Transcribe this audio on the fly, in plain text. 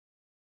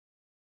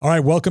All right,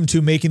 welcome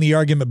to Making the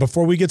Argument.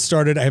 Before we get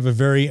started, I have a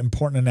very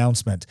important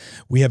announcement.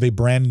 We have a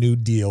brand new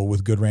deal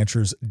with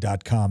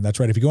GoodRanchers.com. That's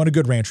right. If you go on to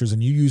Good Ranchers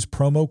and you use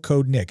promo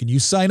code Nick and you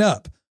sign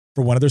up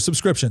for one of their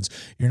subscriptions,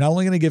 you're not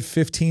only going to get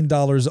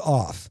 $15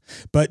 off,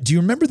 but do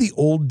you remember the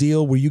old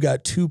deal where you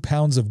got 2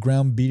 pounds of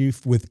ground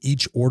beef with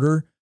each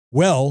order?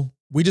 Well,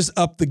 we just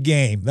upped the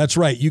game. That's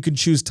right. You can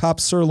choose top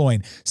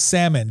sirloin,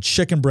 salmon,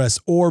 chicken breast,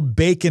 or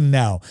bacon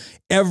now.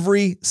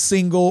 Every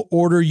single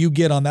order you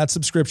get on that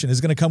subscription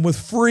is going to come with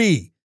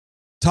free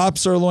top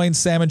sirloin,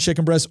 salmon,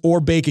 chicken breast, or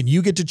bacon.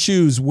 You get to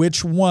choose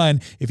which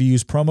one if you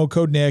use promo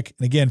code Nick.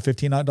 And again,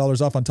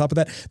 $15 off on top of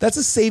that. That's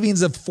a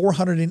savings of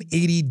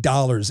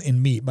 $480 in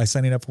meat by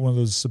signing up for one of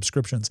those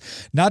subscriptions.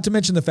 Not to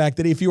mention the fact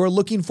that if you are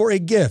looking for a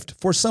gift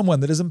for someone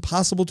that is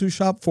impossible to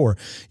shop for,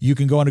 you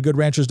can go on to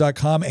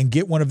GoodRanchers.com and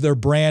get one of their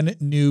brand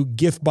new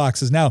gift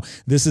boxes. Now,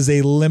 this is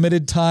a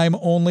limited time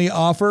only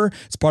offer.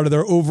 It's part of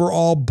their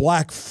overall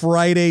Black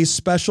Friday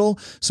special.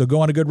 So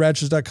go on to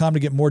GoodRanchers.com to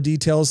get more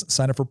details.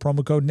 Sign up for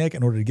promo code Nick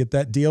in order to get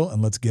that deal,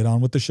 and let's get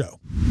on with the show.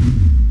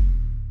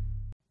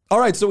 All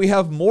right, so we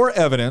have more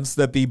evidence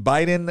that the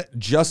Biden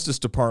Justice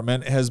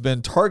Department has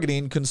been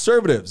targeting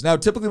conservatives. Now,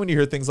 typically when you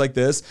hear things like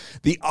this,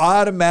 the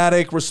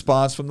automatic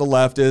response from the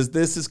left is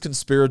this is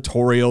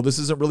conspiratorial. This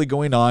isn't really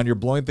going on. You're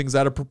blowing things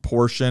out of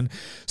proportion.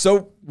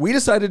 So we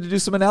decided to do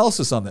some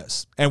analysis on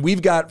this, and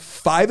we've got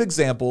 5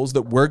 examples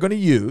that we're going to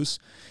use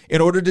in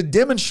order to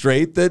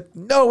demonstrate that,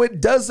 no, it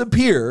does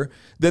appear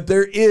that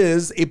there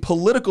is a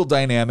political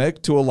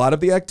dynamic to a lot of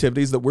the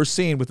activities that we're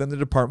seeing within the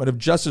Department of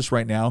Justice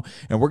right now.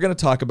 And we're going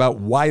to talk about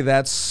why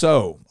that's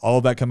so. All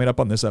of that coming up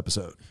on this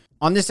episode.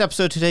 On this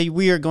episode today,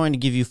 we are going to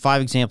give you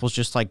 5 examples,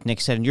 just like Nick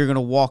said, and you're going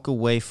to walk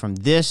away from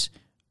this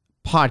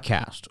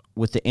podcast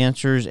with the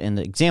answers and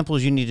the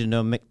examples you need to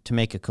know to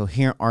make a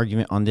coherent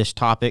argument on this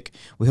topic.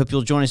 We hope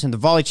you'll join us in the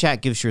Volley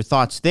Chat. Give us your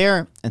thoughts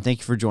there, and thank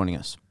you for joining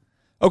us.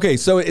 Okay,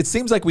 so it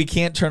seems like we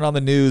can't turn on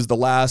the news the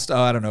last,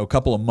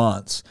 couple of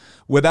months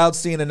without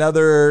seeing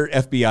another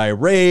FBI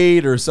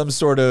raid or some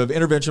sort of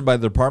intervention by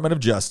the Department of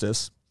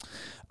Justice.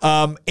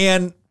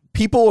 And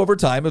people over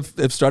time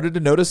have started to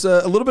notice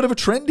a little bit of a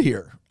trend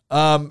here.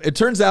 It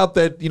turns out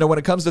that, when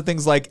it comes to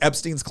things like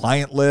Epstein's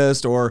client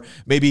list or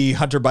maybe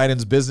Hunter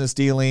Biden's business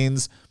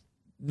dealings,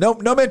 no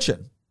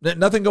mention.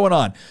 Nothing going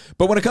on.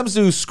 But when it comes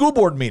to school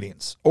board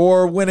meetings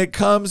or when it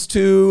comes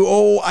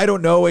to,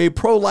 a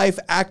pro-life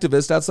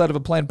activist outside of a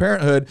Planned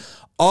Parenthood,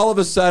 all of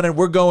a sudden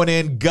we're going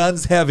in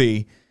guns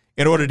heavy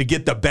in order to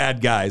get the bad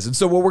guys. And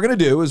so what we're going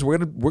to do is we're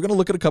going to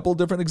look at a couple of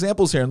different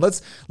examples here. And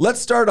let's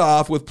start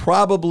off with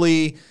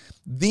probably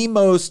the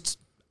most,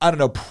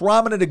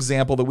 prominent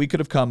example that we could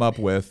have come up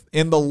with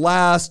in the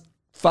last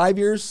 5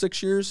 years,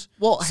 6 years?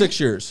 Well, 6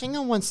 years. Hang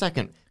on one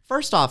second.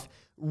 First off,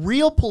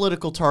 real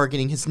political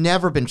targeting has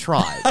never been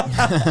tried.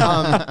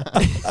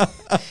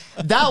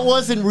 That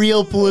wasn't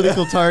real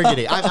political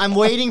targeting. I'm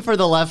waiting for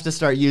the left to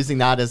start using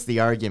that as the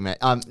argument.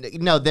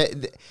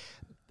 The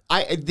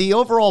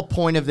overall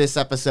point of this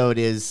episode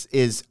is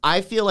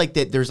I feel like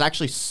that there's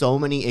actually so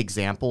many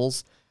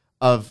examples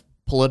of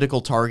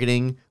political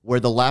targeting where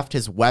the left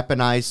has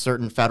weaponized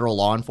certain federal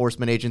law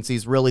enforcement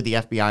agencies, really the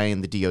FBI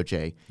and the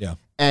DOJ. Yeah.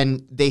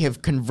 And they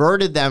have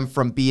converted them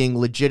from being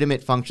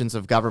legitimate functions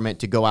of government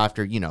to go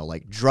after,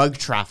 like drug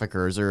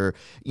traffickers or,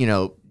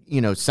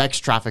 sex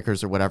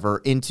traffickers or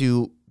whatever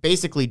into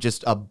basically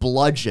just a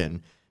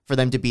bludgeon for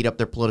them to beat up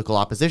their political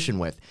opposition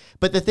with.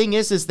 But the thing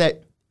is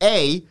that,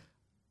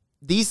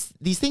 these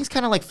things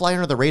kind of like fly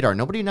under the radar.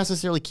 Nobody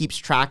necessarily keeps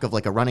track of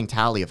like a running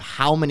tally of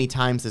how many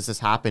times this has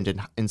happened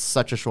in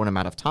such a short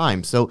amount of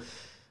time. So,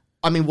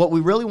 what we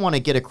really want to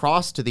get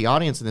across to the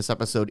audience in this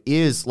episode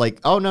is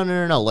like, oh, no.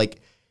 Like,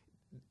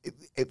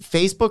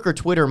 Facebook or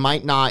Twitter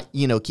might not,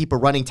 keep a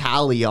running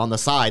tally on the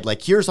side.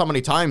 Like, here's how many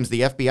times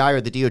the FBI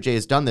or the DOJ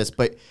has done this,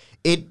 but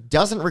it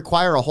doesn't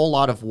require a whole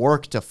lot of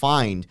work to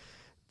find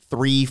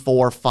 3,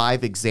 4,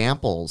 5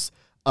 examples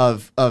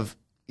of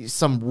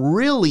some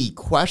really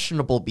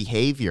questionable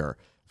behavior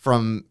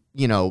from,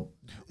 some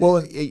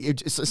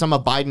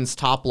of Biden's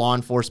top law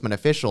enforcement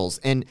officials.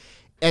 And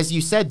as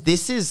you said,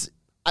 this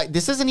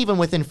isn't even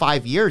within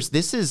 5 years.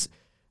 This is,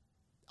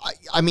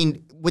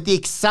 with the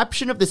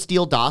exception of the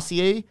Steele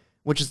dossier,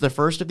 which is the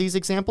first of these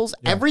examples,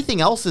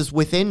 everything else is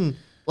within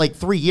like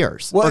 3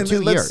 years or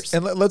 2 years.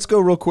 And let's go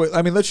real quick.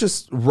 Let's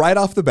just right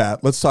off the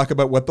bat, let's talk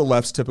about what the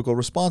left's typical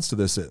response to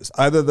this is.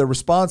 Either the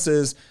response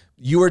is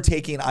you are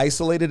taking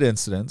isolated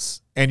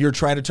incidents and you're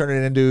trying to turn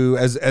it into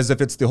as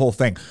if it's the whole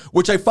thing,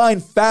 which I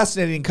find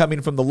fascinating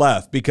coming from the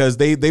left because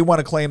they want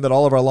to claim that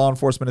all of our law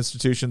enforcement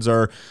institutions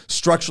are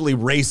structurally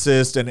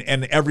racist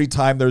and every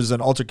time there's an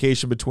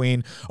altercation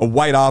between a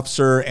white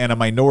officer and a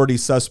minority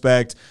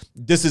suspect,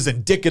 this is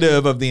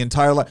indicative of the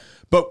entire life.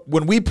 But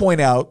when we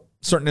point out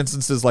certain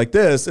instances like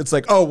this, it's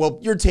like, oh, well,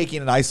 you're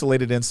taking an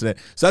isolated incident.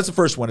 So that's the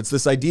first one. It's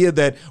this idea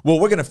that, well,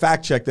 we're going to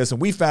fact check this.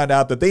 And we found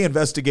out that they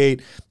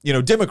investigate,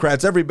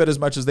 Democrats every bit as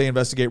much as they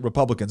investigate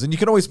Republicans. And you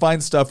can always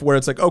find stuff where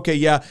it's like, okay,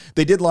 yeah,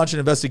 they did launch an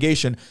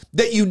investigation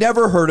that you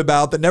never heard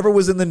about, that never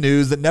was in the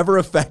news, that never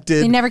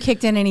affected. They never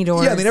kicked in any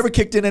doors. Yeah, they never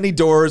kicked in any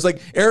doors.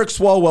 Like Eric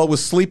Swalwell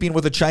was sleeping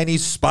with a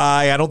Chinese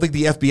spy. I don't think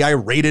the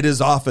FBI raided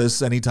his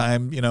office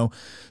anytime,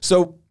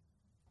 So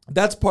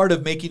that's part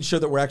of making sure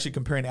that we're actually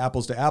comparing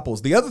apples to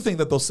apples. The other thing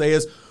that they'll say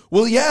is,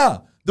 well, yeah,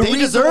 the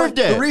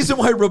reason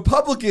why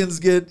Republicans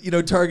get,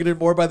 targeted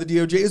more by the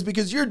DOJ is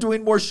because you're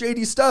doing more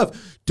shady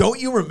stuff.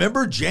 Don't you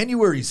remember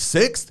January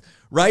 6th,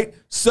 right?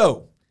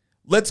 So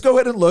let's go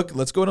ahead and look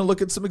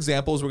at some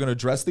examples. We're going to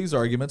address these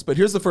arguments, but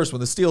here's the first one,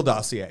 the Steele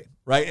dossier,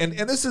 right? And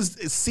this is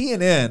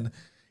CNN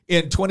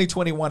in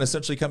 2021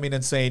 essentially coming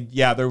and saying,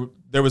 yeah,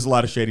 there was a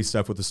lot of shady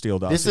stuff with the Steele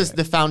dossier. This is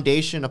the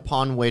foundation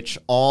upon which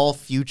all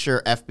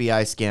future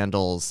FBI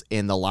scandals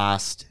in the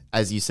last,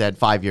 as you said,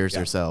 5 years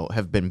or so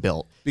have been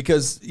built.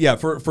 Because,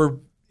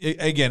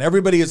 again,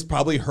 everybody has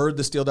probably heard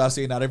the Steele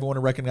dossier. Not everyone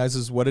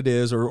recognizes what it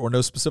is or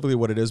knows specifically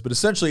what it is. But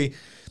essentially,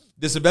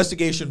 this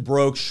investigation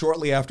broke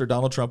shortly after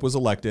Donald Trump was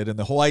elected. And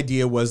the whole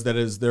idea was that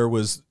there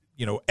was,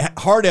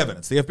 hard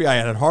evidence. The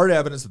FBI had hard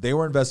evidence that they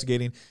were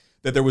investigating,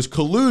 that there was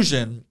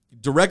collusion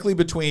directly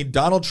between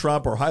Donald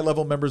Trump or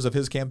high-level members of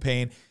his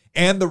campaign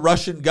and the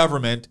Russian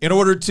government in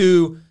order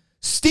to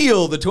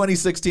steal the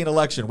 2016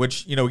 election,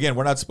 which, again,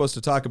 we're not supposed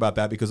to talk about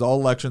that because all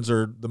elections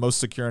are the most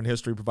secure in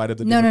history, provided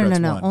the Democrats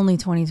won. No. Only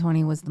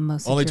 2020 was the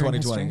most secure. Only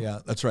 2020, in history. yeah,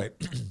 that's right.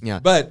 Yeah.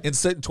 But in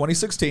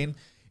 2016,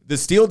 the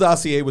Steele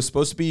dossier was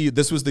supposed to be,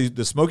 this was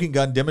the smoking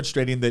gun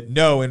demonstrating that,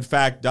 no, in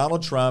fact,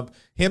 Donald Trump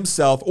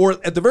himself, or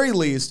at the very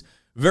least,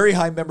 very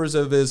high members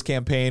of his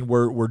campaign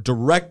were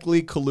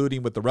directly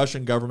colluding with the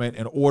Russian government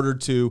in order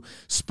to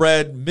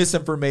spread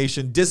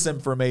misinformation,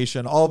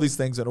 disinformation, all these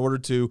things in order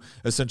to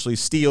essentially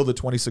steal the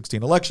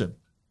 2016 election.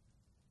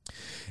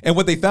 And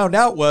what they found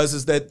out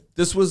is that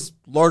this was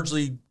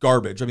largely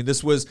garbage. I mean,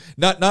 this was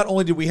not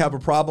only did we have a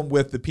problem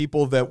with the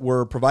people that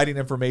were providing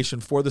information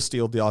for the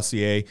Steele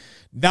dossier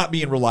not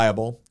being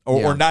reliable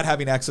or not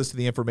having access to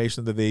the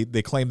information that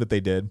they claimed that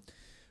they did,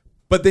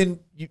 but then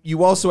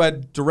you also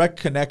had direct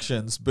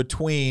connections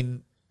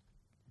between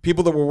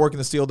people that were working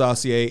the Steele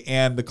dossier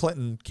and the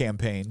Clinton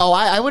campaign. Oh,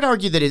 I would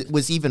argue that it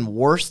was even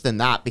worse than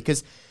that,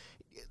 because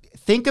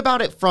think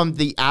about it from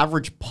the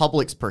average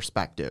public's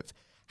perspective.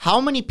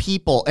 How many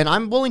people, and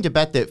I'm willing to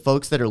bet that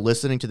folks that are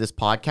listening to this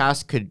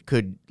podcast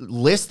could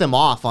list them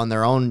off on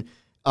their own,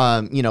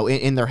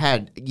 in their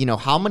head,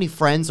 how many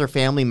friends or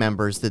family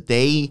members that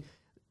they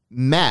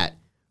met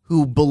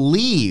who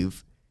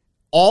believe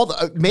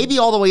maybe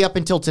all the way up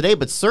until today,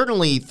 but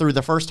certainly through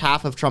the first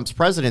half of Trump's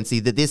presidency,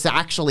 that this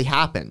actually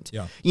happened.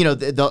 Yeah.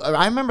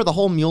 I remember the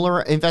whole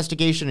Mueller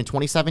investigation in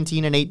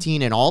 2017 and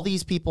 18, and all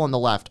these people on the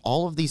left,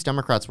 all of these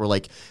Democrats were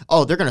like,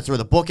 oh, they're going to throw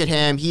the book at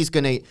him. He's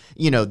going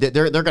to,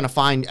 they're going to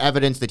find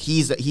evidence that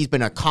he's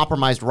been a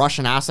compromised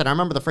Russian asset. I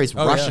remember the phrase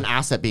Russian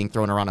asset being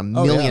thrown around a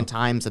million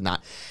times in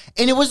that.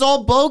 And it was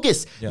all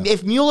bogus. Yeah.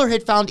 If Mueller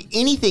had found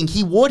anything,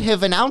 he would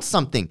have announced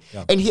something.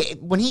 Yeah. And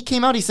when he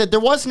came out, he said there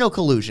was no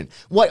collusion.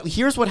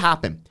 Here's what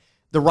happened.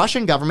 The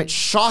Russian government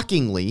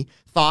shockingly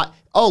thought,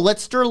 oh,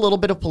 let's stir a little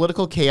bit of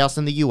political chaos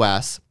in the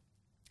U.S.,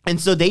 and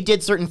so they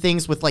did certain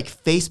things with like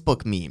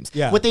Facebook memes.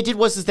 Yeah. What they did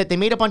was that they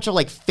made a bunch of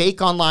like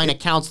fake online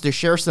accounts to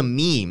share some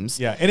memes.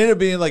 Yeah, and it ended up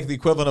being like the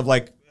equivalent of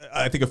like,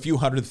 I think, a few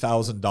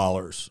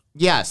 $100,000.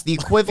 Yes, the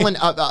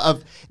equivalent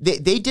of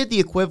they did the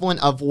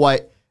equivalent of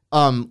what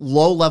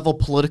low-level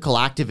political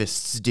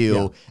activists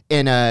do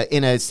in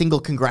a single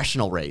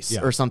congressional race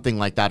or something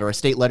like that, or a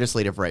state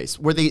legislative race,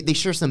 where they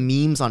share some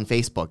memes on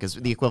Facebook is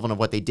the equivalent of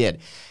what they did.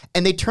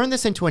 And they turned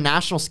this into a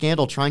national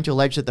scandal, trying to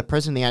allege that the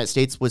president of the United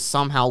States was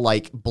somehow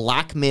like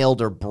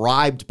blackmailed or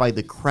bribed by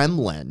the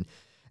Kremlin,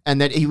 and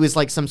that he was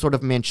like some sort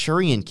of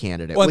Manchurian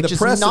candidate, which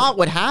is not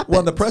what happened. Well,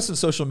 and the press and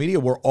social media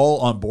were all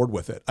on board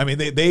with it. I mean,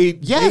 they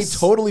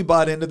totally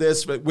bought into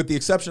this, with the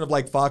exception of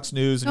like Fox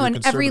News.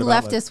 And every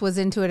leftist was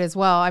into it as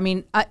well. I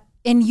mean,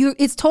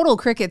 it's total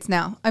crickets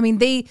now. I mean,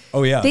 they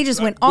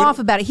just went off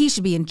about it. He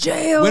should be in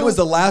jail. When was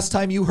the last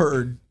time you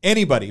heard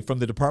anybody from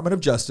the Department of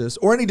Justice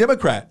or any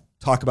Democrat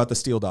talk about the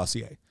Steele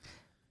dossier?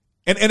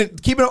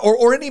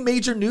 Or any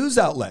major news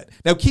outlet.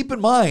 Now, keep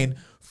in mind,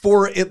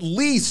 for at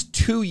least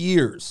 2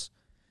 years,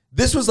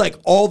 this was like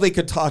all they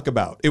could talk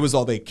about. It was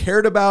all they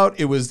cared about.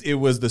 It was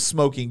the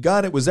smoking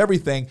gun. It was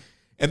everything.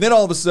 And then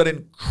all of a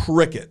sudden,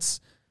 crickets,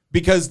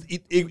 because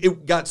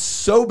it got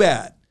so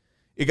bad.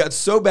 It got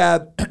so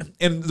bad.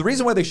 And the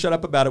reason why they shut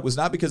up about it was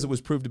not because it was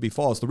proved to be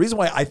false. The reason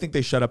why I think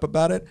they shut up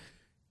about it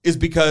is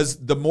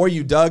because the more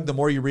you dug, the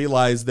more you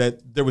realized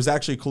that there was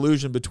actually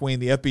collusion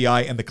between the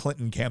FBI and the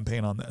Clinton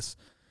campaign on this.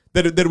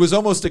 That it was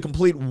almost a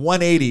complete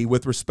 180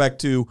 with respect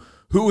to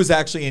who was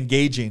actually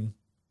engaging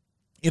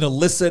in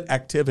illicit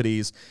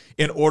activities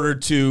in order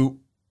to,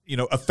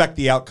 affect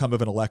the outcome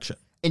of an election.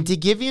 And to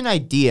give you an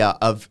idea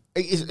of,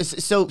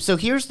 so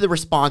here's the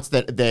response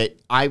that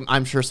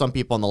I'm sure some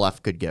people on the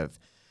left could give.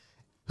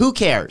 Who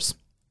cares?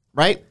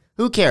 right?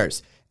 Who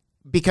cares?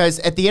 Because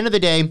at the end of the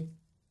day,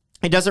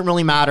 it doesn't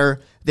really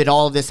matter that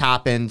all of this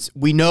happened.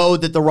 We know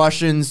that the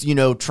Russians,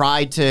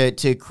 tried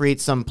to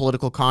create some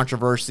political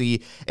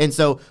controversy. And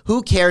so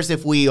who cares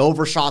if we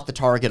overshot the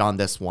target on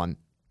this one?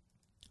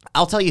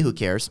 I'll tell you who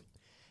cares.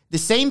 The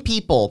same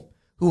people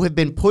who have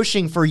been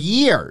pushing for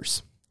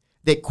years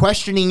that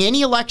questioning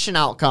any election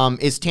outcome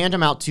is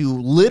tantamount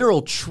to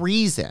literal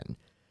treason,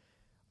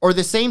 or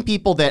the same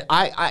people that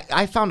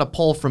I found a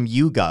poll from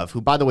YouGov,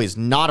 who, by the way, is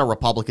not a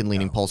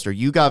Republican-leaning pollster.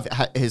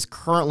 YouGov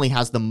currently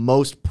has the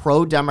most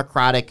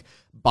pro-democratic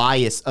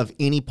bias of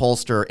any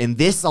pollster in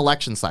this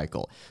election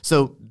cycle.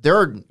 So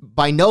they're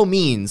by no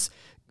means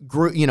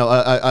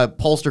a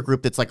pollster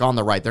group that's like on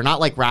the right. They're not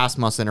like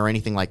Rasmussen or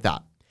anything like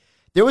that.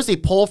 There was a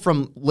poll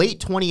from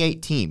late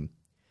 2018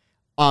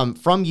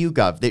 from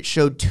YouGov that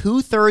showed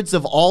 2/3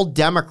 of all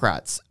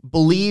Democrats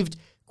believed,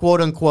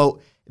 quote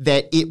unquote,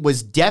 that it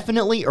was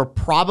definitely or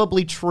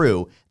probably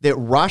true that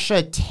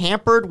Russia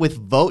tampered with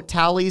vote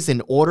tallies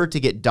in order to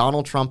get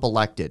Donald Trump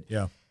elected.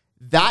 Yeah.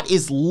 That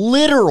is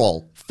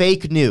literal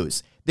fake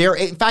news.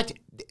 In fact,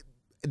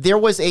 there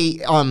was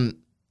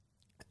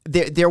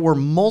there were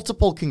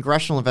multiple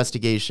congressional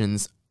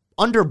investigations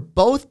under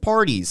both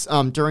parties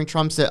during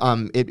Trump's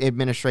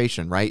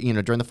administration, right?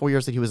 During the 4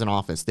 years that he was in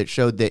office, that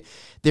showed that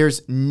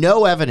there's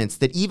no evidence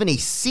that even a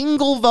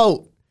single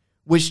vote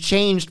was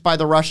changed by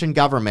the Russian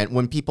government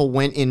when people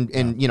went in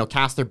and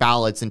cast their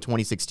ballots in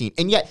 2016.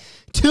 And yet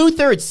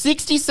 2/3,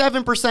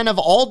 67% of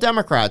all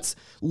Democrats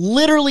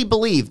literally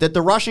believe that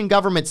the Russian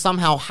government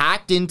somehow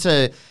hacked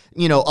into,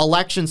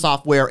 election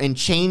software and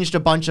changed a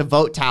bunch of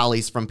vote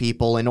tallies from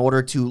people in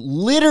order to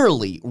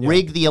literally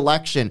rig the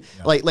election.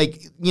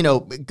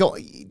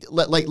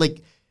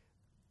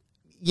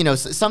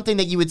 Something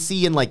that you would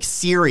see in like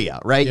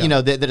Syria, right?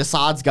 Yeah. That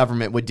Assad's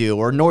government would do,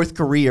 or North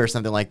Korea or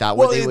something like that,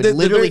 where they would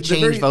literally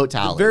change vote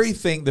tallies.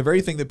 The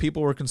very thing that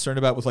people were concerned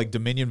about with like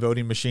Dominion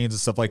voting machines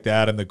and stuff like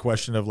that, and the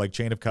question of like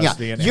chain of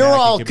custody. Yeah. And you're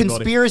all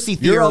conspiracy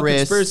theorists. You're all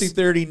conspiracy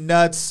theory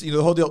nuts.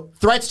 The whole deal.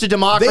 Threats to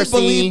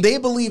democracy. They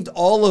believed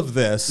all of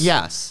this.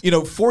 Yes.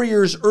 4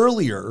 years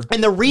earlier.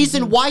 And the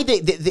reason why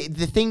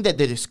the thing that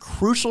is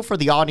crucial for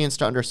the audience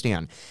to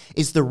understand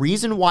is the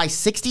reason why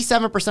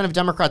 67% of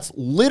Democrats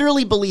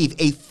literally believe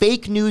a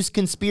fake news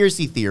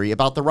conspiracy theory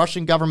about the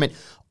Russian government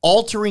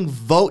altering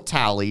vote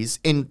tallies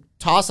in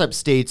toss-up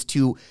states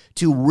to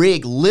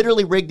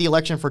literally rig the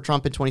election for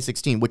Trump in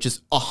 2016, which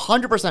is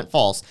 100%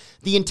 false.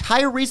 The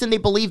entire reason they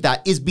believe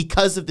that is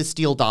because of the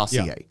Steele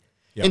dossier. Yeah.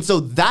 Yeah. And so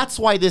that's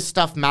why this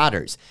stuff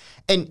matters.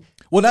 And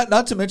well,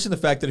 not to mention the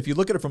fact that if you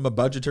look at it from a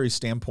budgetary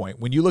standpoint,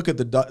 when you look at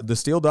the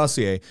Steele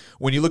dossier,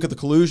 when you look at the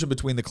collusion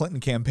between the Clinton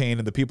campaign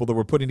and the people that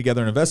were putting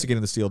together and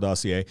investigating the Steele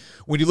dossier,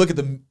 when you look at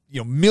the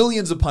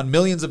millions upon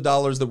millions of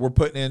dollars that were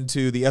put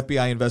into the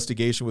FBI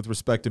investigation with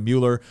respect to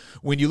Mueller,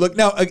 when you look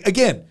now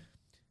again,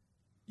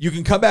 you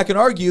can come back and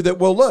argue that,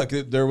 well, look,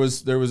 there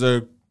was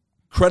a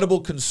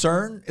credible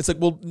concern. It's like,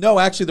 well, no,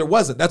 actually there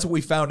wasn't. That's what we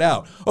found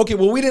out. Okay,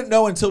 well, we didn't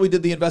know until we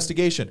did the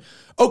investigation.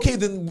 Okay,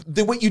 then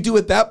what you do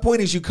at that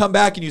point is you come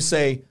back and you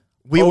say,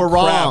 we were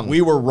wrong.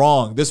 We were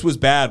wrong. This was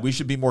bad. We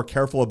should be more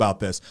careful about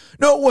this.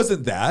 No, it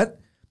wasn't that.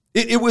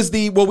 It was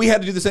we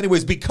had to do this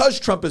anyways because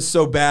Trump is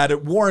so bad,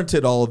 it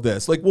warranted all of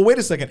this. Like, well, wait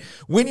a second.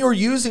 When you're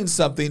using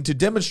something to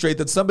demonstrate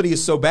that somebody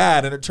is so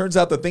bad and it turns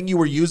out the thing you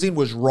were using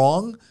was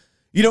wrong,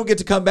 you don't get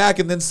to come back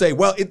and then say,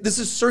 well, this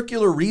is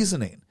circular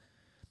reasoning.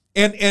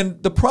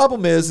 And the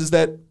problem is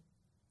that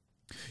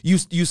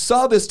you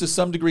saw this to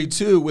some degree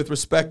too with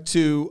respect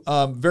to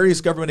various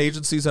government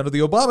agencies under the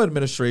Obama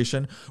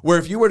administration, where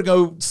if you were to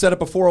go set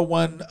up a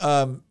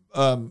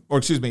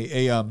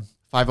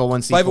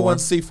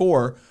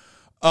 501c4,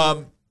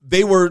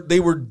 they were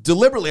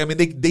deliberately. I mean,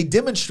 they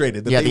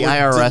demonstrated that they were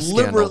IRS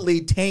deliberately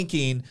scandal.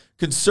 tanking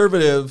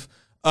conservative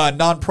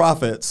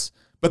nonprofits.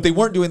 But they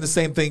weren't doing the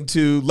same thing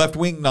to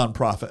left-wing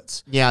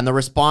nonprofits. Yeah, and the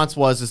response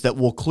was that,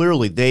 well,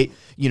 clearly they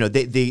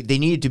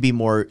needed to be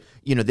more,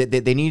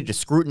 they needed to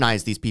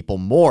scrutinize these people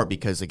more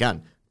because,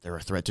 again, they're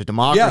a threat to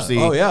democracy.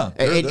 Yeah. Oh, yeah.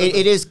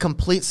 It is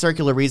complete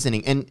circular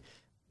reasoning. And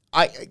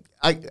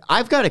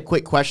I've got a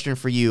quick question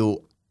for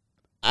you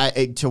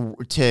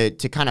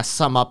to kind of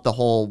sum up the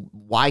whole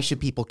why should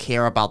people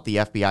care about the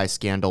FBI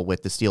scandal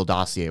with the Steele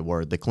dossier,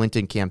 where the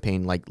Clinton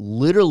campaign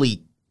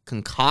literally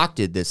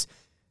concocted this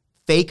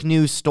fake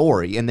news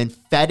story and then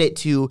fed it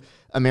to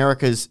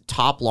America's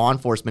top law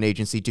enforcement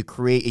agency to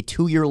create a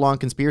 2-year-long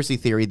conspiracy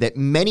theory that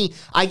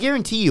I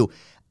guarantee you,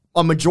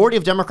 a majority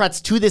of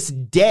Democrats to this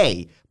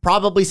day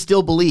probably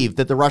still believe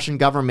that the Russian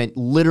government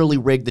literally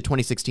rigged the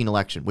 2016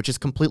 election, which is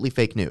completely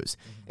fake news.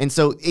 And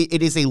so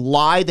it is a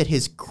lie that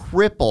has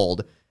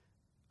crippled,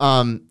 you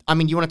want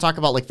to talk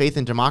about faith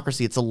in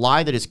democracy. It's a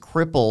lie that has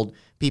crippled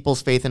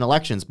people's faith in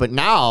elections. But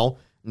now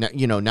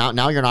you're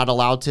not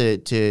allowed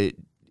to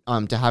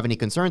have any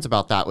concerns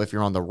about that if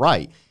you're on the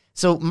right.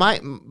 So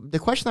the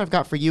question that I've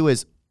got for you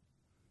is,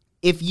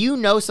 if you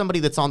know somebody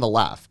that's on the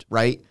left,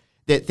 right,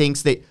 that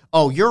thinks that,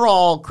 oh, you're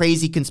all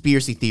crazy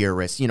conspiracy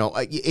theorists,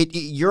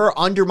 you're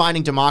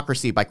undermining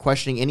democracy by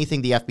questioning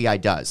anything the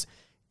FBI does.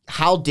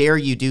 how dare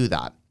you do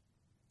that?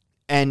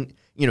 And,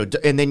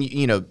 and then,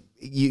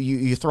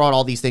 you throw out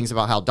all these things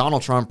about how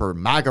Donald Trump or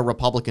MAGA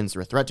Republicans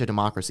are a threat to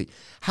democracy.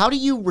 How do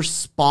you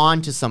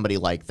respond to somebody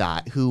like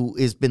that who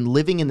has been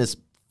living in this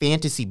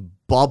fantasy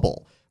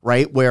bubble,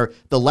 right, where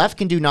the left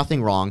can do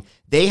nothing wrong,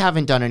 they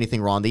haven't done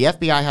anything wrong, the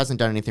FBI hasn't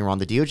done anything wrong,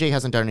 the DOJ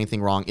hasn't done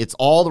anything wrong, it's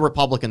all the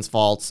Republicans'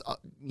 faults,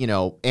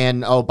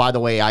 and, oh, by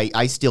the way,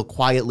 I still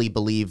quietly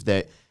believe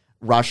that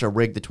Russia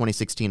rigged the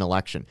 2016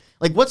 election.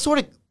 Like, what sort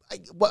of,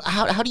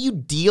 how do you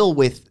deal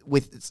with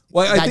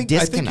that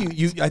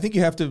disconnect? I think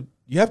you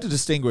have to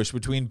distinguish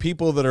between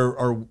people that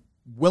are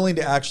willing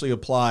to actually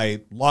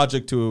apply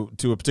logic to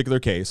a particular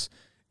case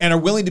and are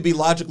willing to be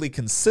logically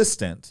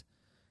consistent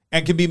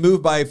and can be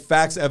moved by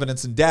facts,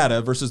 evidence, and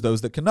data versus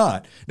those that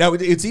cannot. Now,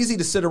 it's easy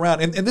to sit around,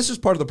 and this is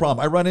part of the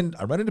problem. I run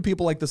into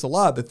people like this a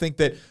lot that think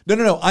that,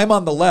 no, I'm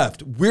on the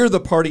left. We're the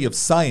party of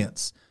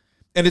science.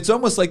 And it's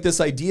almost like this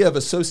idea of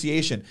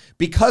association.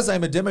 Because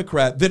I'm a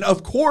Democrat, then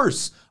of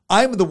course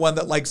I'm the one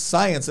that likes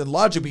science and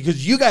logic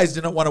because you guys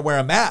didn't want to wear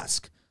a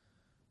mask.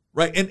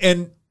 Right?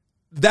 And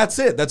that's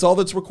it. That's all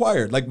that's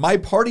required. Like, my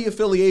party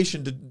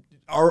affiliation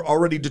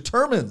already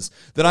determines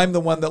that I'm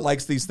the one that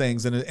likes these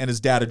things and is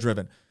data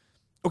driven.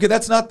 Okay,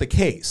 that's not the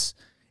case.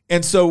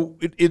 And so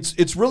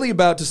it's really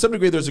about, to some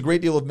degree, there's a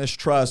great deal of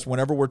mistrust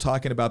whenever we're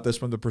talking about this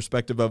from the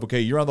perspective of, okay,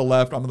 you're on the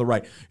left, I'm on the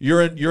right.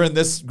 You're in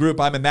this group,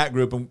 I'm in that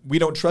group, and we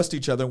don't trust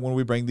each other when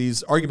we bring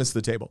these arguments to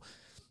the table.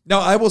 Now,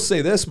 I will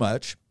say this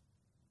much.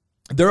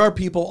 There are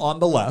people on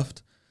the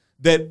left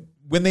that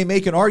when they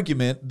make an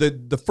argument,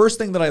 the first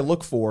thing that I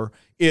look for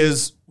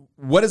is,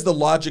 what is the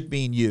logic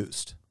being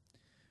used?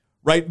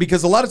 Right?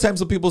 Because a lot of times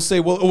when people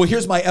say, well,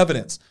 here's my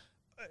evidence.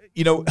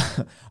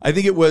 I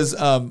think it was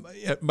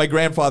my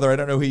grandfather, I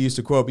don't know who he used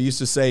to quote, but he used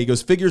to say, he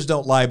goes, figures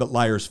don't lie, but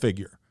liars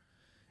figure.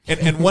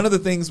 And one of the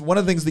things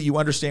that you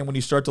understand when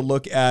you start to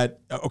look at,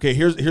 okay,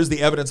 here's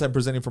the evidence I'm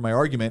presenting for my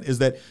argument, is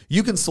that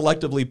you can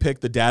selectively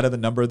pick the data, the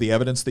number, the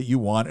evidence that you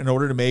want in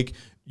order to make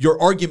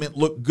your argument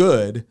look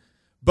good.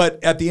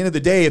 But at the end of the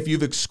day, if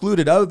you've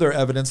excluded other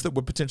evidence that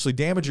would potentially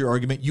damage your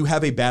argument, you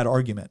have a bad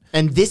argument.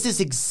 And this is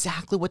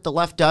exactly what the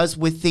left does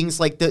with things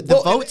like the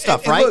vote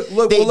stuff, right?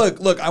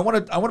 Look, I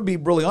want to be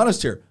really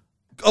honest here.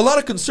 A lot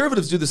of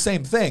conservatives do the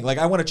same thing. Like,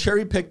 I want to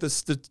cherry pick the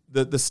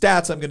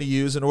stats I'm going to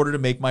use in order to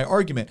make my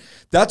argument.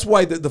 That's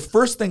why the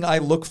first thing I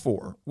look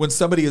for when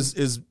somebody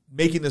is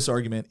making this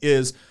argument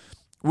is,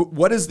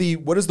 what is the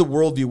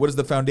worldview? What is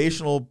the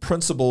foundational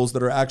principles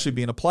that are actually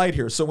being applied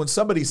here? So when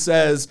somebody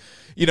says,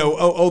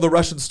 the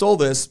Russians stole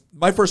this,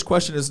 my first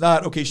question is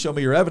not, okay, show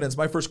me your evidence.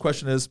 My first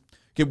question is,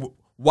 okay,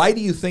 why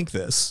do you think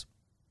this?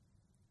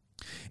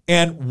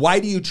 And why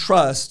do you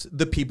trust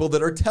the people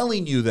that are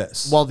telling you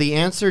this? Well, the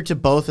answer to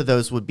both of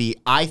those would be,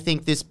 I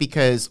think this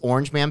because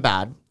Orange Man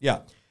bad.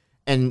 Yeah.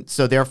 And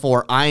so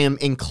therefore, I am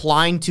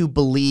inclined to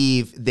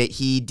believe that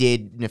he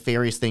did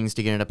nefarious things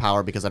to get into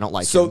power because I don't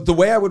like him. So the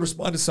way I would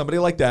respond to somebody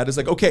like that is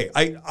like, okay,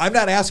 I'm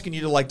not asking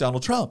you to like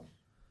Donald Trump.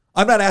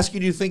 I'm not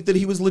asking you to think that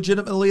he was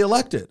legitimately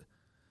elected.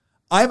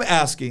 I'm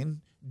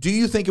asking, do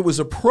you think it was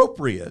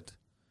appropriate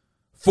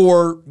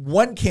for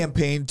one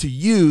campaign to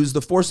use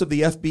the force of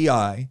the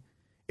FBI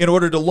in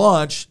order to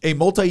launch a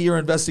multi-year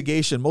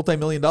investigation,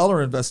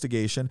 multi-million-dollar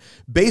investigation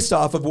based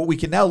off of what we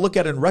can now look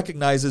at and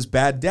recognize as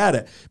bad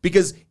data?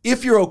 Because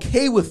if you're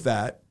okay with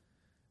that,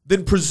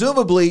 then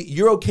presumably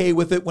you're okay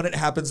with it when it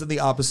happens in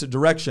the opposite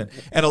direction.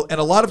 And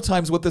a lot of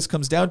times what this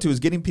comes down to is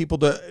getting people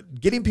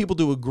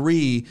to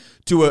agree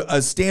to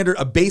a standard,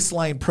 a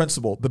baseline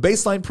principle. The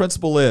baseline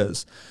principle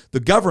is the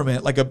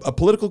government, like a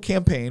political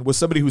campaign with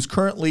somebody who's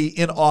currently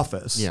in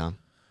office,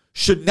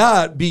 should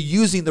not be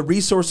using the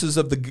resources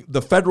of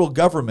the federal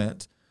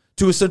government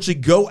to essentially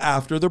go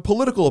after their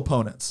political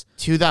opponents.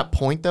 To that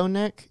point, though,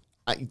 Nick,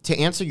 to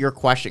answer your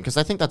question, because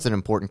I think that's an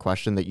important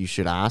question that you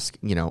should ask,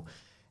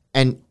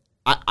 and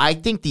I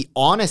think the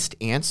honest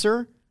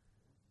answer,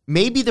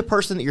 maybe the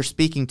person that you're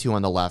speaking to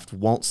on the left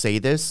won't say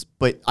this,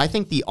 but I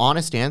think the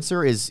honest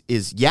answer is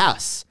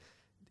yes.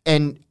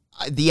 And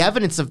the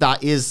evidence of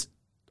that is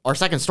our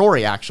second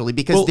story, actually,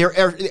 because there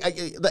are,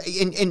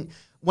 and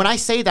when I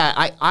say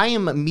that, I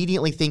am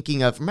immediately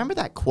thinking of, remember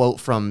that quote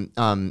from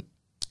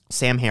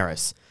Sam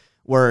Harris,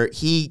 where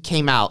he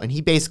came out and he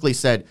basically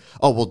said,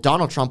 oh, well,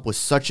 Donald Trump was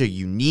such a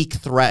unique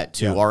threat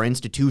to our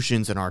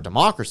institutions and our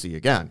democracy,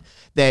 again,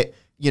 that,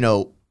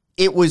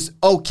 it was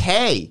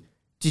okay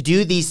to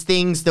do these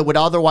things that would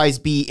otherwise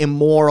be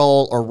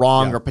immoral or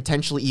wrong or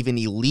potentially even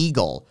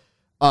illegal,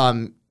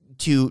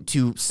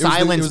 to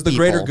silence it was the people.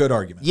 Greater good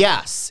argument.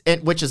 Yes,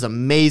 which is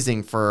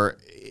amazing for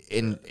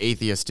an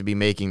atheist to be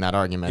making that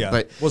argument. Yeah.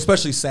 But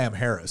especially Sam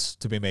Harris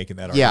to be making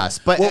that argument. Yes,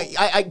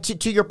 but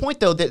to your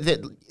point, though,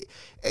 that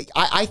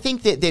I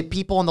think that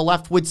people on the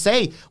left would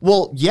say,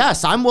 well,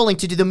 yes, I'm willing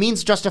to do the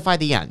means justify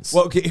the ends.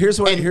 Well, okay, here's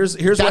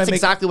that's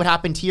exactly what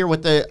happened here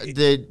with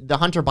the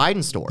Hunter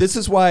Biden story. This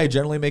is why I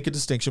generally make a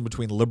distinction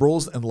between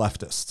liberals and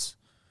leftists,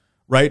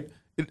 right?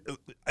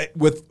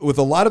 with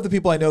a lot of the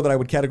people I know that I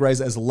would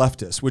categorize as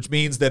leftists, which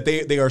means that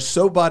they are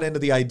so bought into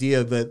the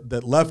idea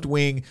that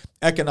left-wing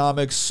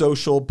economic,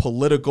 social,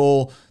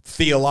 political,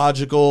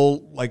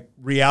 theological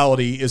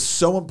reality is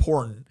so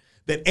important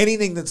that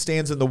anything that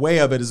stands in the way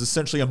of it is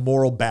essentially a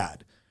moral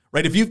bad,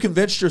 right? If you've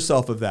convinced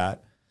yourself of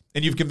that,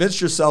 and you've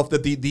convinced yourself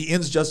that the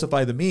ends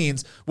justify the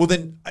means, well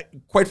then,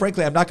 quite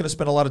frankly, I'm not going to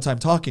spend a lot of time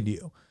talking to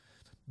you.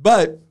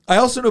 But I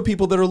also know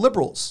people that are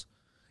liberals.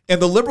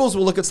 And the liberals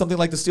will look at something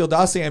like the Steele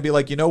dossier and be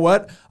like, you know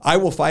what? I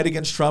will fight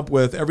against Trump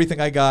with everything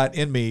I got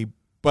in me,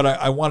 but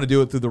I want to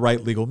do it through the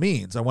right legal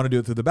means. I want to do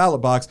it through the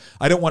ballot box.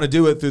 I don't want to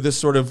do it through this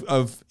sort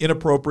of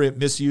inappropriate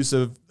misuse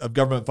of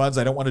government funds.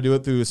 I don't want to do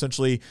it through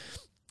essentially,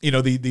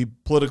 the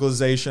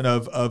politicalization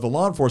of a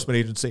law enforcement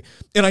agency.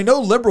 And I know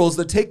liberals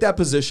that take that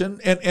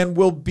position and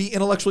will be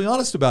intellectually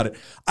honest about it.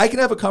 I can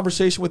have a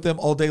conversation with them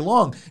all day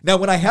long. Now,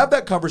 when I have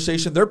that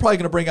conversation, they're probably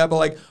going to bring up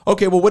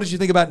okay, well, what did you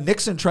think about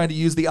Nixon trying to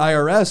use the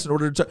IRS in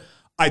order to...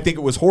 I think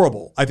it was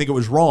horrible. I think it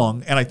was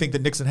wrong. And I think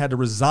that Nixon had to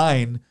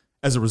resign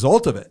as a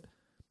result of it.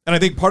 And I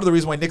think part of the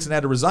reason why Nixon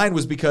had to resign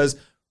was because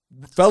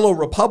fellow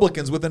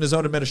Republicans within his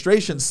own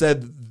administration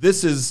said,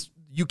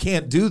 you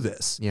can't do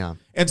this. Yeah.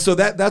 And so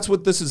that's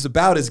what this is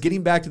about, is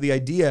getting back to the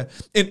idea.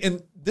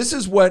 And this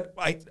is what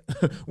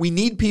we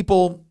need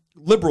people,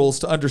 liberals,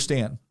 to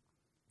understand.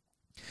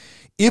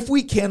 If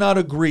we cannot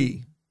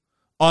agree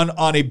on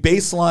a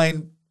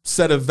baseline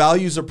set of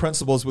values or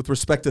principles with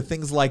respect to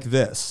things like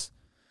this,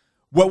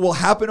 what will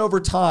happen over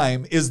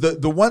time is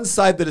the one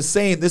side that is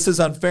saying this is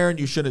unfair and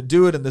you shouldn't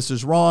do it and this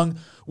is wrong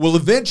will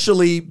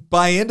eventually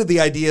buy into the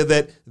idea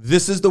that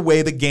this is the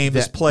way the game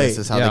is played. This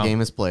is how the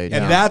game is played.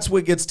 And that's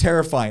what gets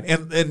terrifying.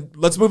 And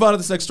let's move on to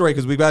this next story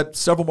because we've got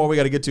several more we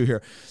got to get to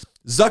here.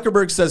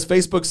 Zuckerberg says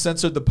Facebook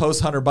censored the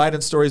post-Hunter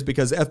Biden stories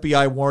because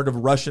FBI warned of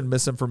Russian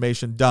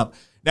misinformation dump.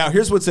 Now,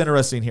 here's what's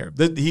interesting here.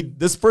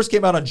 This first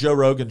came out on Joe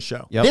Rogan's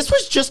show. Yep. This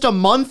was just a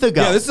month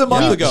ago. Yeah, this is a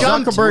month ago.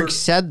 Zuckerberg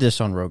said this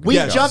on Rogan. We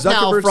jumped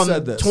now from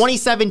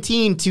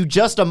 2017 to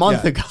just a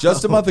month ago.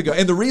 Just a month ago.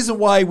 And the reason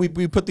why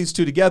we put these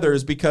two together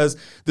is because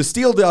the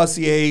Steele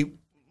dossier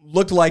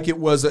looked like it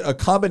was a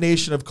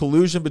combination of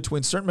collusion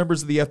between certain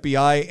members of the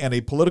FBI and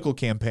a political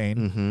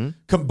campaign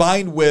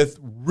combined with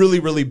really,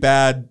 really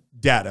bad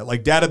data,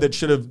 like data that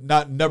should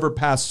have never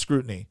passed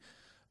scrutiny.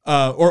 Should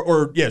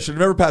have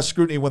never passed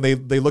scrutiny when they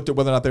looked at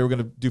whether or not they were going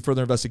to do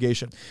further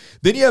investigation.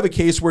 Then you have a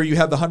case where you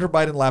have the Hunter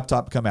Biden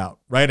laptop come out,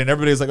 right? And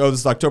everybody's like, oh,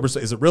 this is October. So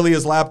is it really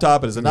his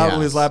laptop? Is it not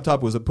really his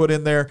laptop? Was it put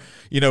in there?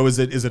 Is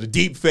it a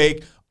deep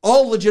fake?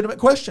 All legitimate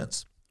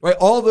questions, right?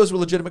 All of those were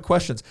legitimate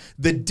questions.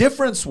 The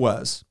difference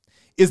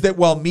is that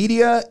while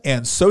media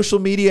and social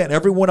media and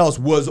everyone else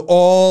was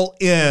all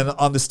in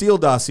on the Steele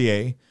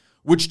dossier,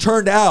 which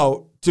turned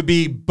out to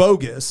be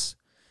bogus,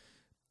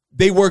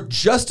 they worked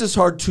just as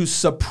hard to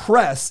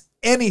suppress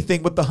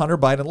anything with the Hunter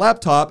Biden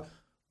laptop,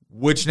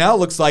 which now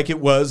looks like it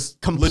was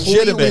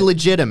completely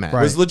legitimate.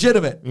 Right. It was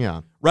legitimate.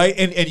 Yeah. Right.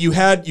 And you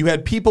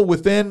had people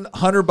within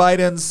Hunter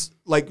Biden's,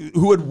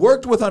 who had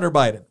worked with Hunter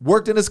Biden,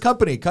 worked in his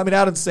company, coming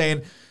out and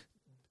saying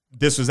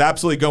this was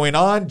absolutely going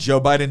on.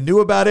 Joe Biden knew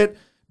about it.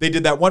 They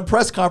did that one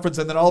press conference,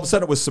 and then all of a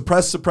sudden it was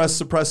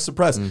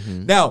suppressed.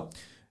 Now,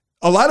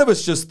 a lot of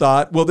us just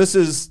thought, well, this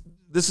is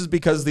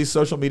because these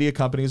social media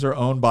companies are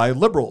owned by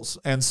liberals.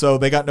 And so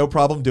they got no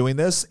problem doing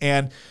this.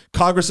 And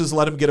Congress has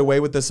let them get away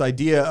with this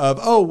idea of,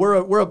 oh,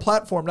 we're a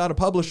platform, not a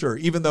publisher,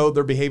 even though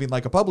they're behaving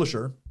like a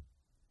publisher.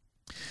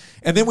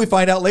 And then we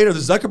find out later that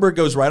Zuckerberg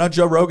goes right on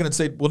Joe Rogan and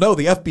say, well, no,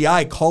 the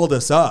FBI called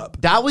us up.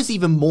 That was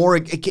even more.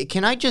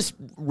 Can I just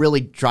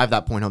really drive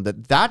that point home?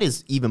 That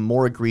is even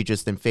more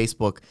egregious than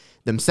Facebook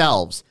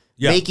themselves.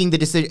 Making the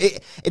decision.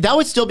 That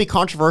would still be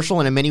controversial,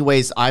 and in many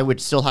ways, I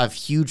would still have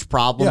huge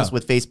problems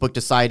with Facebook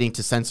deciding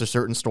to censor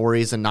certain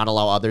stories and not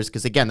allow others,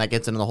 because again, that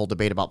gets into the whole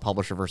debate about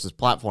publisher versus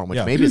platform,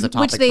 which maybe is a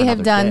topic which they for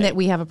have done day. That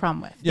we have a problem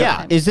with.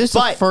 Yeah. Is this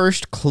the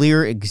first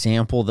clear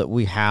example that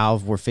we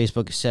have where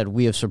Facebook said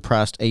we have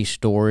suppressed a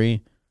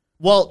story?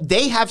 Well,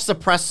 they have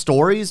suppressed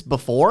stories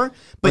before,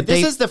 but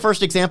this is the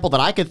first example that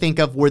I could think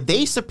of where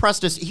they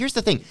suppressed us. Here's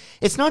the thing.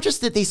 It's not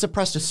just that they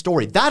suppressed a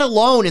story. That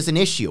alone is an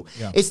issue.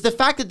 Yeah. It's the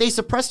fact that they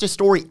suppressed a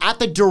story at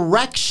the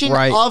direction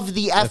of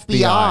the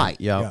FBI.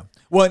 Yeah.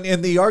 Well,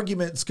 and the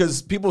arguments,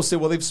 because people say,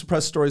 well, they've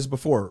suppressed stories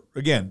before.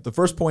 Again, the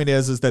first point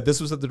is that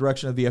this was at the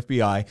direction of the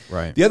FBI.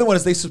 Right. The other one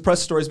is they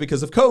suppressed stories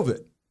because of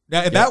COVID.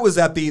 Now, and that was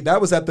at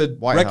the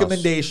White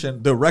recommendation.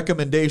 House. The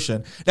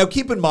recommendation. Now,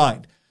 keep in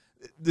mind,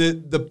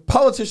 the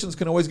politicians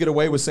can always get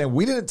away with saying,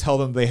 we didn't tell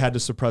them they had to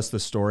suppress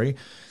this story.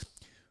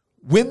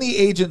 When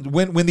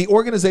the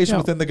organization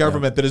within the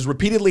government that is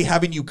repeatedly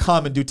having you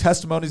come and do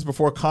testimonies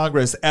before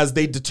Congress as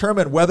they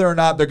determine whether or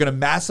not they're going to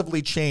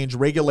massively change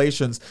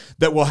regulations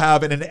that will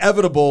have an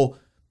inevitable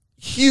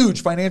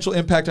huge financial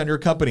impact on your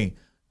company,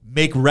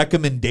 make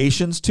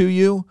recommendations to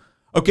you.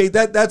 Okay,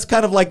 that's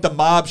kind of like the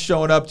mob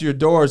showing up to your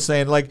door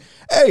saying like,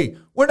 hey,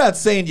 we're not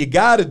saying you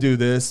got to do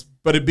this,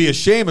 but it'd be a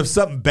shame if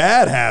something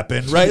bad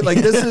happened, right? Like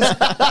this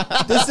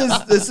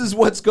is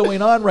what's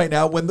going on right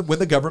now when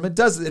the government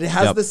does it. It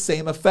has the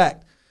same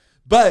effect.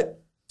 But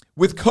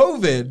with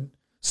COVID,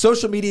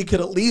 social media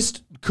could at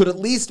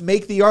least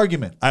make the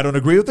argument. I don't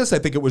agree with this. I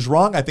think it was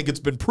wrong. I think it's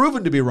been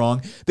proven to be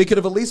wrong. They could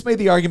have at least made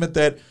the argument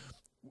that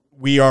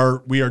we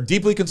are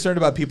deeply concerned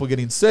about people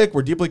getting sick.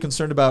 We're deeply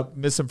concerned about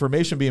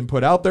misinformation being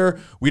put out there.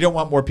 We don't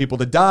want more people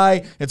to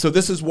die. And so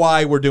this is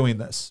why we're doing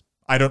this.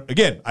 I don't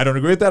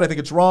agree with that. I think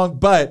it's wrong,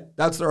 but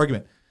that's the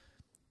argument.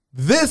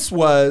 This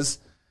was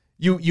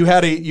you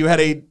had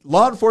a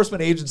law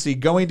enforcement agency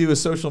going to a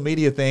social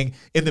media thing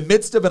in the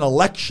midst of an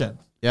election.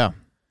 Yeah.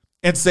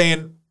 And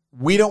saying,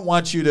 we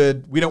want you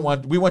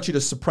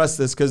to suppress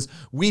this because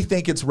we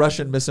think it's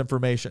Russian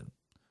misinformation.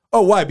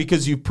 Oh, why?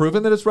 Because you've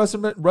proven that it's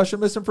Russian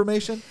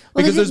misinformation?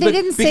 Well, because they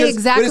didn't say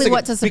exactly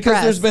what to suppress.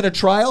 Because there's been a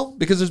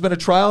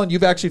trial, and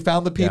you've actually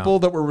found the people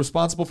that were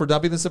responsible for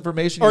dumping this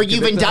information. Or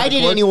you've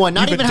indicted anyone,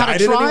 not even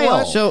had a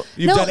trial. So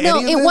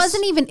it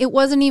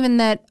wasn't even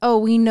that,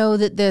 we know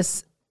that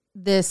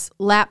this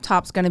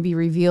laptop's going to be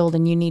revealed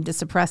and you need to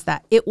suppress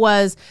that. It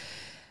was,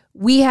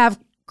 we have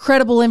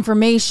credible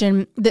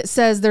information that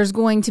says there's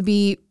going to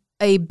be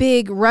a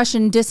big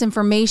Russian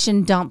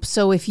disinformation dump.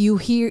 So if you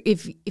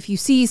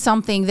see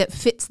something that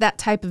fits that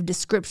type of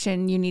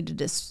description, you need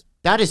to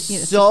that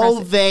is so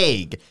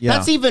vague. Yeah.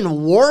 That's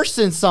even worse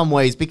in some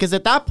ways, because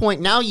at that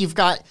point now you've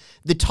got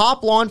the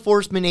top law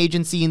enforcement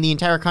agency in the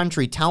entire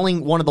country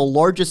telling one of the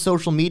largest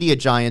social media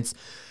giants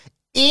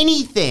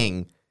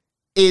anything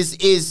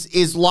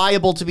is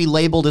liable to be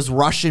labeled as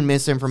Russian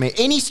misinformation.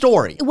 Any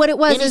story. What it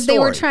was is they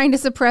were trying to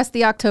suppress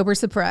the October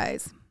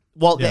surprise.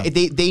 Well,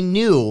 they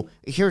knew.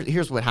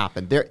 Here's what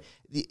happened.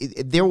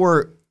 There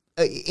were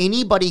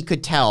anybody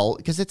could tell,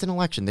 because it's an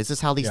election. This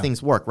is how these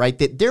things work, right?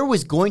 That there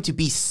was going to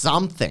be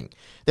something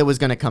that was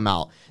going to come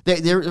out.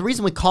 The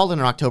reason we call it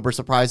an October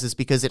surprise is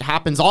because it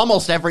happens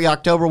almost every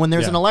October when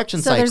there's an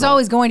election cycle. So there's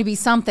always going to be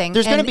something.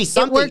 There's going to be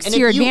something. It works to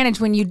your advantage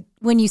when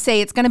you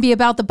say it's going to be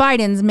about the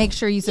Bidens. Make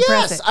sure you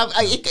suppress it.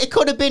 It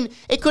could have been.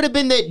 It could have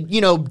been that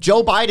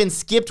Joe Biden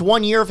skipped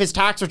 1 year of his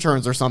tax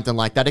returns or something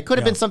like that. It could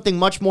have been something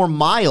much more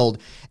mild,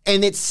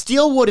 and it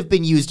still would have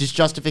been used as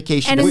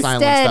justification to silence that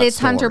story. And instead, it's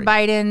Hunter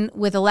Biden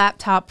with a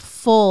laptop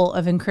full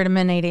of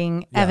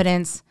incriminating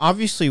evidence.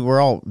 Obviously, we're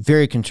all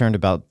very concerned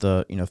about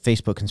the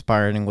Facebook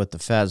conspiring with the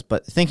feds,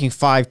 but thinking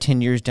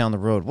 5-10 years down the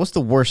road, what's the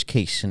worst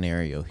case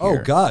scenario here? Oh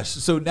gosh!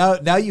 So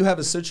now you have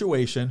a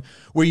situation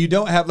where you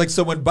don't have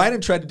so when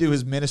Biden tried to do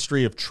his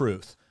Ministry of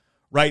Truth,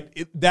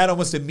 right? That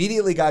almost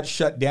immediately got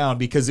shut down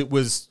because it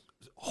was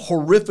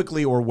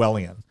horrifically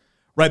Orwellian.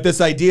 Right,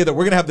 this idea that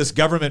we're going to have this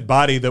government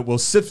body that will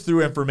sift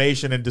through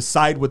information and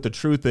decide what the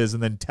truth is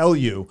and then tell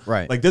you,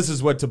 this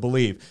is what to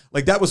believe.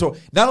 That was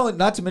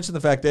not to mention the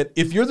fact that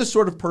if you're the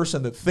sort of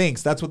person that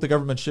thinks that's what the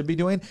government should be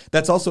doing,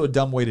 that's also a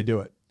dumb way to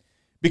do it.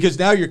 Because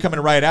now you're coming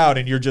right out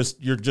and you're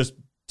just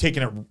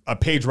taking a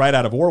page right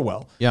out of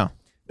Orwell. Yeah.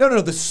 No.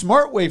 The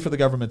smart way for the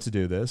government to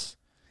do this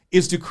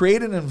is to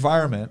create an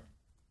environment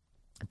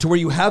to where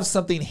you have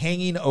something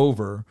hanging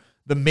over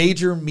the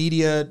major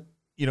media,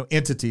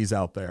 entities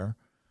out there,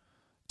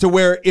 to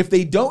where if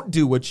they don't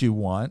do what you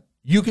want,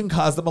 you can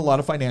cause them a lot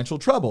of financial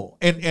trouble.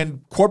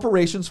 And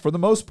corporations, for the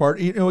most part,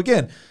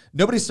 again,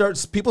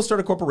 people start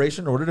a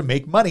corporation in order to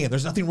make money, and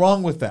there's nothing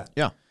wrong with that.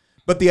 Yeah.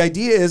 But the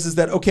idea is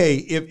that, okay,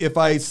 if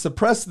I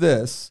suppress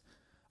this,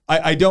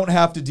 I don't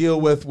have to deal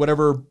with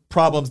whatever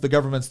problems the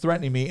government's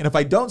threatening me. And if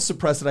I don't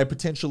suppress it, I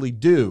potentially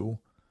do.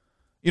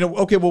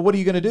 Okay, well, what are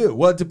you going to do?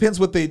 Well, it depends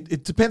what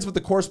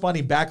the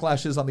corresponding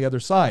backlash is on the other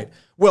side.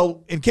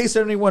 Well, in case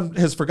anyone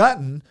has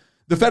forgotten,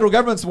 the federal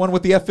government's the one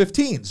with the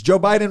F-15s. Joe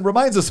Biden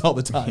reminds us all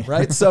the time,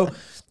 right? So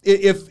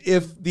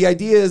if the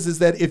idea is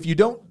that if you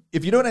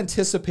don't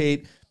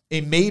anticipate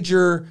a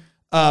major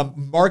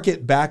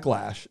market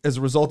backlash as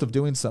a result of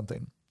doing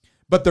something,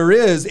 but there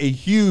is a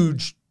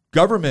huge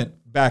government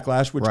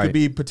backlash, which could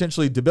be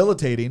potentially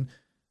debilitating,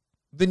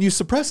 then you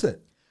suppress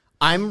it.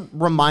 I'm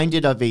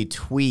reminded of a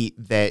tweet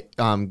that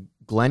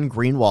Glenn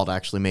Greenwald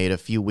actually made a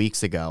few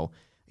weeks ago.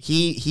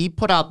 He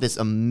put out this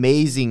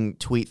amazing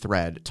tweet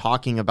thread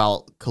talking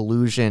about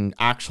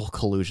actual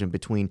collusion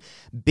between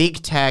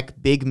big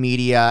tech, big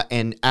media,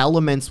 and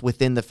elements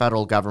within the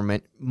federal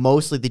government,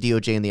 mostly the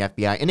DOJ and the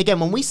FBI. And again,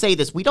 when we say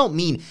this, we don't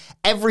mean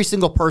every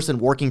single person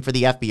working for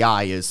the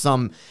FBI is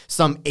some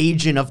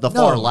agent of the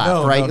far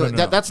left, right?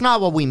 No. That's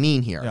not what we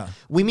mean here. Yeah.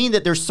 We mean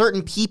that there's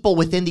certain people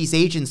within these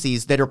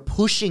agencies that are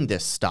pushing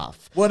this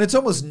stuff. Well, and it's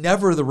almost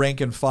never the rank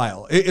and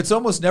file. It's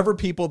almost never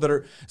people that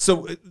are...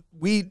 So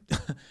we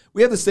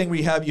have this thing where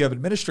you have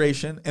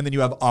administration and then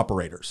you have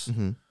operators,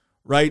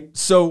 right?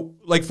 So,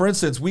 for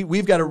instance,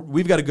 we've got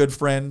a good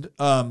friend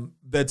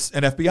that's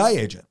an FBI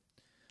agent,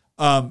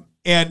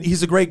 and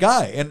he's a great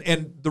guy.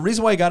 And the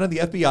reason why he got in the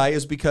FBI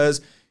is because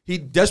he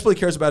desperately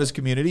cares about his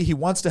community. He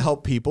wants to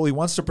help people. He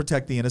wants to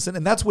protect the innocent,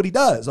 and that's what he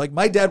does.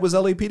 My dad was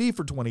LAPD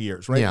for 20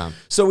 years, right? Yeah.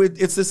 So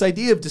it's this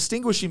idea of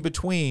distinguishing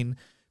between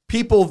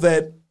people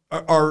that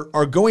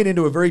are going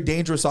into a very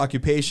dangerous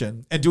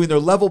occupation and doing their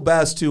level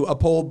best to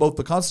uphold both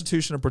the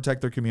Constitution and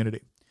protect their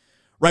community,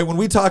 right? When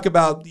we talk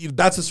about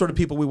that's the sort of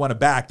people we want to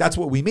back, that's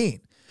what we mean.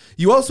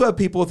 You also have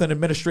people within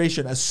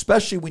administration,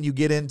 especially when you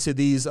get into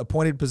these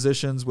appointed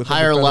positions with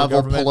higher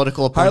level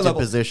political appointed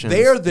positions.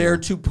 They are there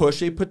to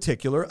push a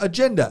particular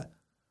agenda.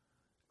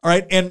 All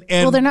right. And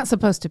well, they're not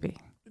supposed to be.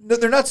 No,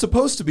 they're not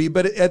supposed to be.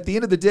 But at the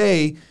end of the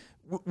day,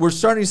 we're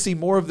starting to see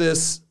more of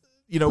this,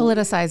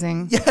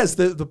 politicizing. Yes,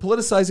 the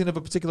politicizing of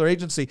a particular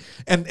agency.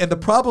 And the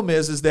problem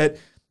is that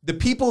the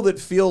people that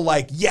feel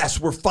like, yes,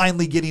 we're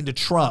finally getting to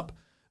Trump,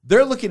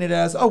 they're looking at it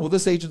as, oh, well,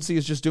 this agency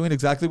is just doing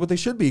exactly what they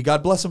should be.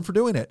 God bless them for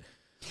doing it.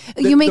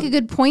 You make a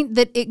good point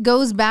that it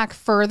goes back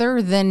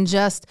further than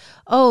just,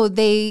 oh,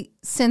 they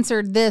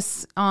censored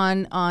this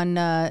on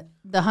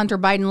the Hunter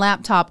Biden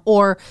laptop,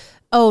 or,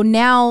 oh,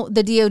 now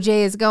the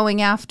DOJ is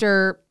going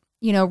after,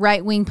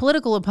 right-wing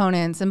political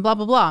opponents and blah,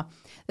 blah, blah.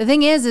 The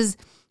thing is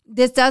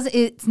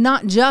it's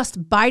not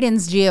just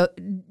Biden's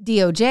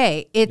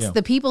DOJ. It's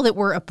the people that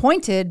were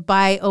appointed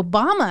by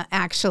Obama,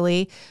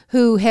 actually,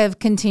 who have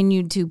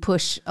continued to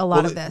push a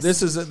lot of this.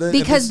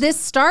 This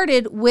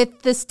started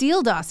with the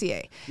Steele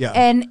dossier. Yeah.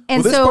 And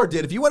this so part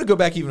did. If you want to go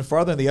back even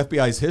farther in the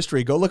FBI's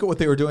history, go look at what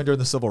they were doing during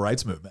the Civil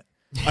Rights Movement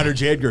under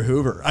J. Edgar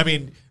Hoover. I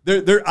mean,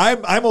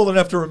 I'm old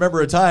enough to remember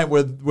a time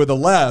where the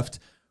left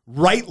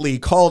rightly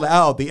called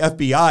out the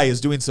FBI as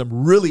doing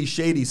some really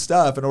shady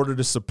stuff in order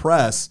to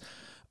suppress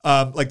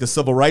like the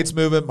Civil Rights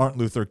Movement, Martin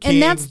Luther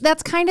King. And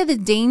that's kind of the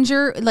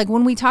danger. Like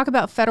when we talk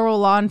about federal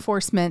law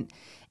enforcement,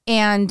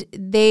 and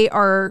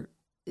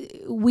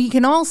we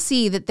can all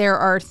see that there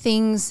are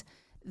things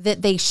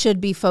that they should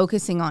be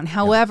focusing on.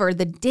 However,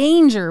 the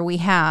danger we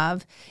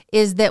have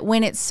is that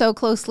when it's so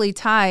closely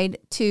tied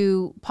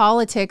to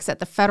politics at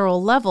the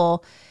federal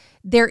level,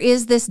 there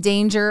is this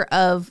danger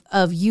of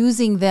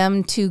using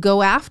them to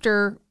go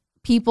after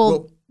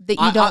people that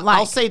you don't like.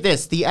 I'll say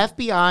this. The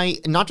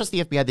FBI, not just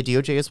the FBI, the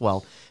DOJ as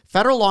well,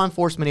 federal law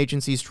enforcement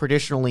agencies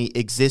traditionally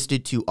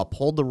existed to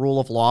uphold the rule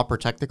of law,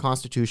 protect the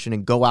Constitution,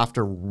 and go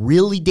after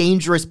really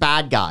dangerous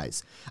bad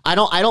guys. I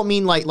don't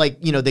mean like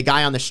the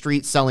guy on the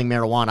street selling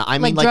marijuana. I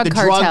mean like the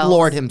drug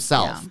lord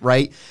himself,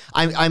 right?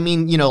 I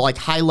mean, like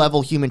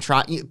high-level human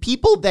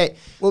people that,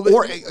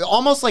 or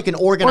almost like an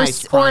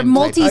organized crime. Or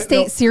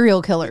multi-state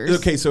serial killers.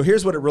 Okay, so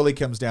here's what it really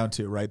comes down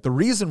to, right? The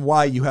reason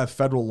why you have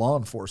federal law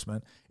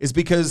enforcement is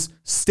because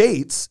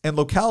states and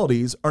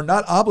localities are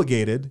not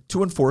obligated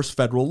to enforce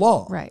federal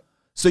law. Right.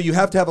 So you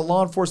have to have a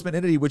law enforcement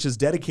entity which is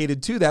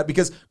dedicated to that,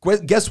 because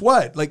guess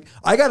what? Like,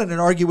 I got in an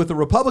argument with a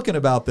Republican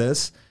about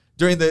this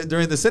during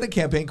the Senate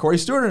campaign. Corey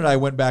Stewart and I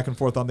went back and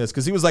forth on this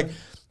because he was like,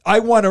 I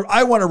want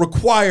to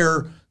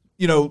require,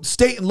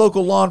 state and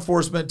local law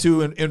enforcement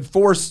to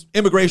enforce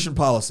immigration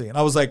policy. And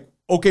I was like,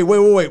 okay,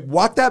 wait,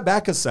 walk that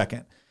back a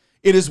second.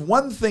 It is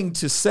one thing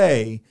to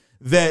say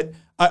that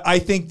I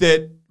think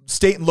that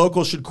state and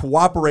local should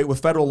cooperate with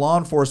federal law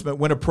enforcement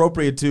when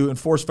appropriate to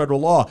enforce federal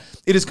law.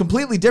 It is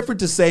completely different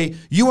to say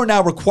you are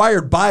now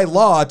required by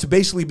law to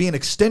basically be an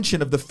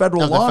extension of the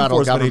federal law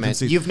enforcement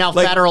agency. You've now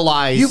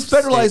federalized. You've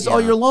federalized all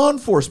your law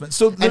enforcement.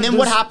 So and then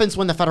what happens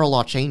when the federal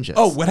law changes?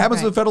 Oh, what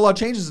happens when the federal law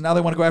changes? And now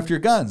they want to go after your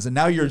guns, and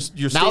now your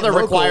state now they're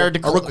and required to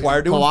enforce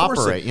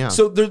cooperate. it. Yeah.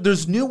 So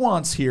there's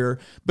nuance here,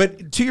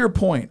 but to your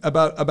point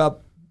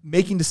about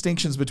making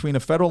distinctions between a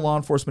federal law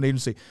enforcement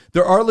agency,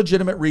 there are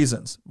legitimate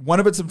reasons. One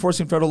of it's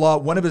enforcing federal law.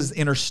 One of it is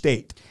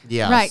interstate.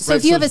 Yeah. Right. So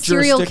if you have a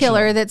serial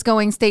killer that's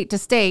going state to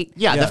state.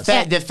 Yeah. The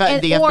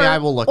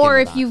FBI will look into that. Or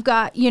if you've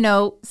got,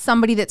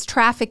 somebody that's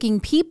trafficking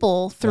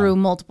people through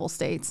multiple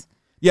states.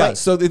 Yeah. Right.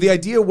 So the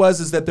idea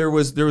was that there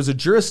was a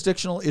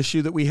jurisdictional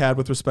issue that we had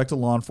with respect to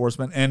law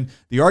enforcement. And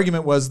the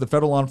argument was the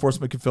federal law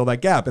enforcement could fill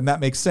that gap. And that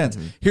makes sense.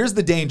 Mm-hmm. Here's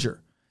the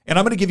danger. And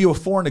I'm going to give you a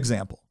foreign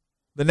example.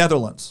 The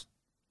Netherlands.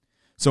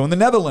 So in the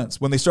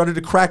Netherlands, when they started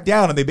to crack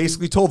down and they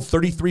basically told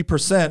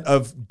 33%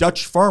 of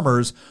Dutch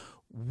farmers,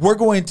 we're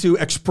going to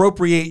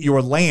expropriate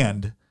your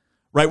land,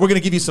 right? We're going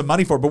to give you some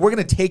money for it, but we're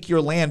going to take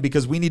your land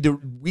because we need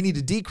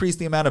to decrease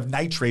the amount of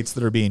nitrates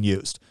that are being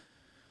used.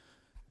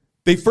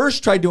 They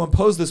first tried to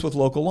impose this with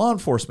local law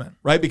enforcement,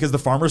 right? Because the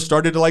farmers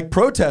started to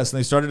protest and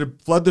they started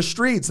to flood the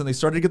streets and they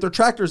started to get their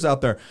tractors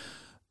out there.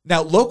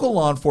 Now, local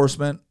law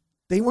enforcement,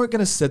 they weren't going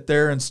to sit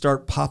there and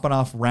start popping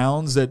off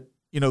rounds at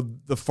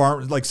the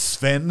farm, like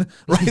Sven,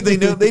 right?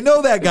 They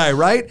know that guy,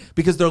 right?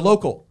 Because they're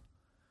local.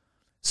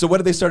 So what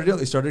did they start doing?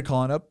 They started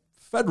calling up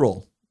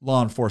federal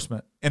law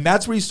enforcement. And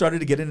that's where you started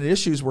to get into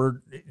issues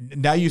where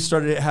now you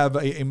started to have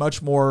a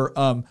much more,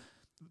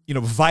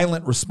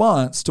 violent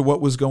response to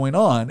what was going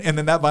on. And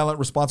then that violent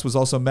response was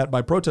also met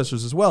by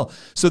protesters as well.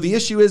 So the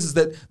issue is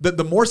that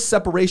the more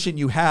separation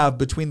you have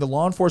between the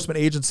law enforcement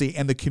agency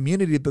and the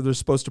community that they're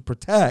supposed to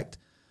protect,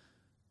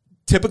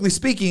 typically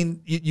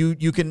speaking,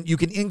 you can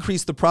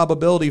increase the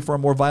probability for a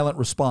more violent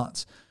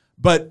response.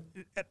 But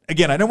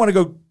again, I don't want to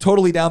go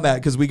totally down that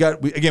because we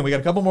got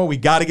a couple more we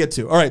got to get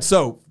to. All right,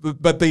 so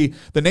but the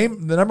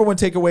number one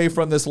takeaway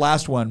from this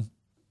last one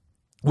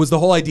was the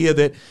whole idea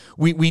that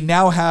we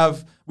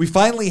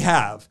finally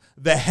have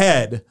the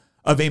head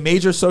of a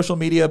major social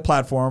media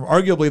platform,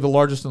 arguably the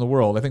largest in the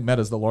world. I think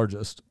Meta's the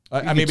largest.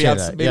 Maybe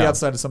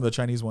outside of some of the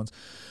Chinese ones.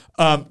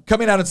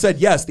 Coming out and said,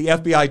 yes, the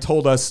FBI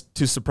told us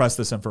to suppress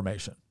this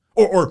information.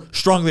 or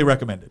strongly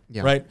recommended,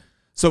 right?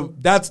 So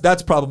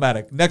that's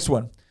problematic. Next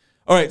one.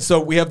 All right, so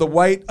we have the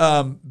white.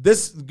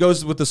 This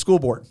goes with the school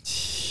board.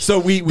 So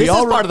we This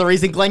all is part of the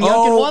reason Glenn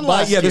Youngkin won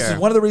last year. Yeah, this is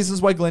one of the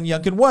reasons why Glenn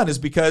Youngkin won, is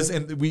because,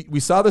 and we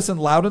saw this in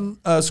Loudoun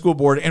School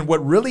Board, and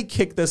what really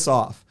kicked this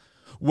off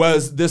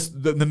was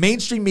the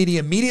mainstream media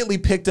immediately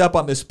picked up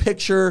on this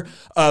picture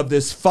of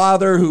this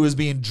father who was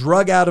being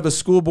drug out of a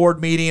school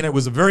board meeting. It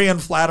was a very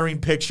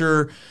unflattering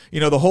picture,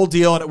 the whole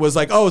deal. And it was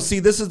like, oh, see,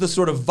 this is the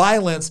sort of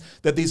violence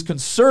that these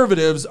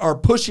conservatives are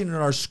pushing in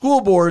our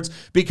school boards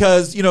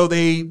because,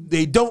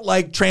 they don't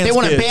like trans kids. They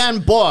want to ban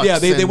books. Yeah,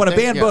 they want to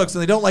ban books,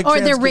 and they don't like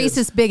trans they're kids.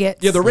 racist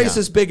bigots. Yeah, they're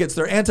racist bigots.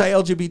 They're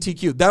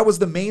anti-LGBTQ. That was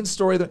the main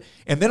story.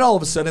 And then all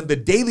of a sudden, the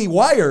Daily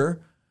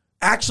Wire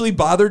actually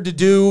bothered to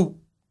do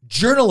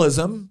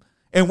journalism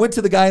and went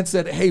to the guy and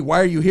said, hey, why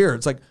are you here?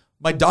 It's like,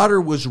 my daughter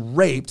was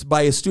raped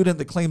by a student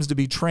that claims to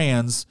be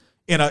trans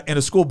in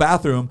a school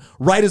bathroom,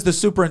 right as the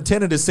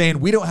superintendent is saying,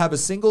 we don't have a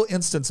single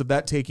instance of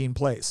that taking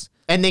place.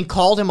 And then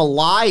called him a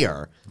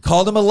liar.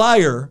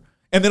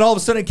 And then all of a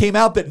sudden it came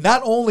out that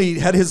not only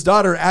had his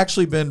daughter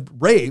actually been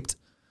raped,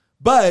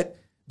 but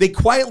they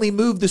quietly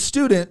moved the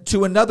student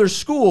to another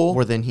school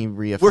Where then he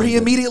reoffended. where he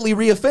immediately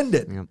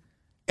reoffended. Yep.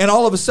 And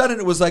all of a sudden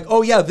it was like,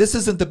 oh yeah, this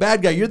isn't the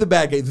bad guy, you're the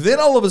bad guy. Then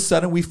all of a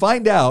sudden we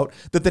find out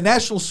that the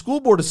National School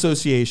Board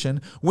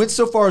Association went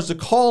so far as to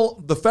call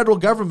the federal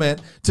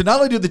government to not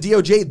only do the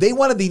DOJ, they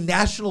wanted the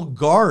National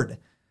Guard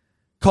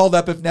called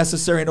up if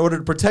necessary in order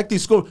to protect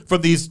these schools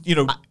from these, it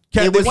was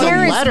they wanted-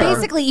 Parents letter.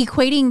 basically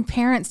equating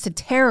parents to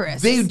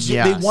terrorists. They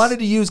Yes. wanted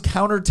to use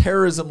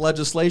counterterrorism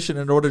legislation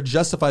in order to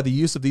justify the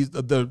use of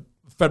the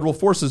federal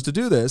forces to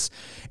do this.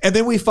 And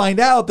then we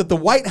find out that the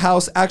White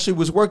House actually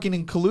was working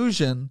in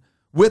collusion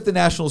with the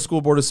National School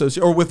Board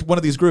Association, or with one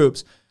of these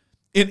groups,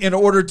 in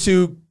order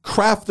to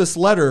craft this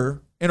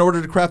letter, in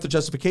order to craft the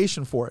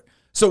justification for it.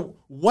 So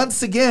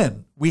once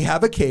again, we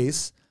have a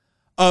case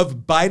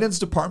of Biden's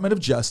Department of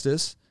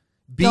Justice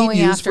being Going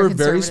used after for a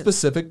very conservatives.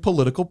 specific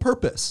political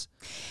purpose.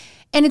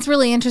 And it's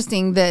really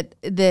interesting that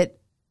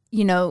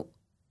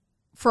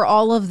for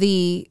all of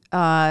the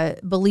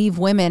believe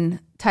women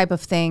type of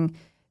thing,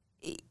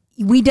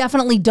 we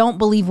definitely don't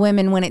believe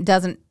women when it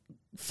doesn't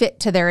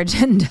fit to their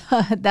agenda.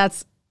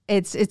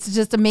 It's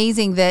just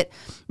amazing that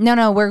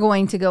no, we're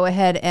going to go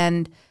ahead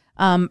and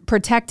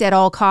protect at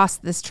all costs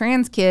this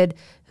trans kid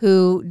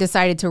who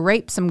decided to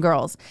rape some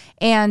girls.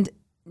 And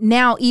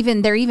now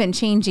they're even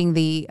changing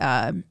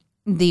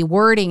the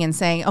wording and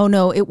saying, oh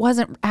no, it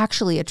wasn't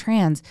actually a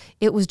trans.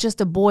 It was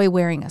just a boy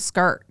wearing a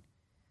skirt.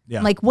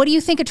 Yeah. Like, what do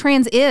you think a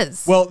trans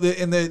is? Well,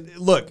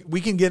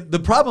 we can get, the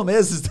problem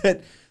is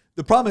that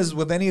the problem is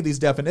with any of these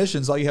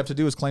definitions, all you have to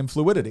do is claim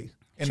fluidity.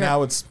 And Sure.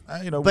 now it's,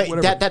 But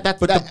whatever.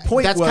 the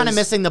point that's kind of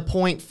missing the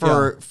point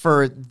for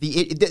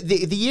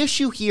the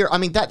issue here. I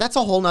mean, that's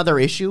a whole nother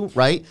issue,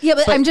 right? Yeah,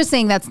 but I'm just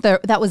saying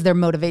that was their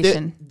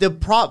motivation.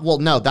 Well,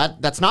 no,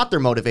 that's not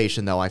their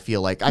motivation though. I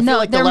feel like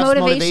No, the their left's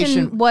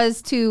motivation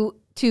was to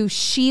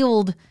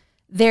shield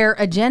their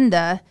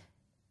agenda,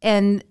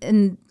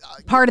 and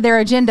part of their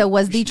agenda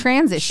was the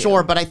trans issue.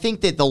 Sure, but I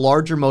think that the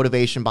larger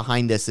motivation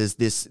behind this is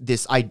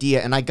this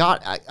idea, and I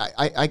got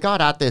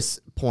at this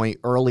point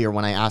earlier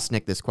when I asked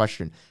Nick this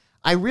question.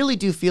 I really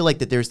do feel like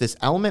that there's this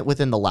element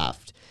within the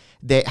left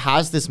that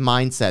has this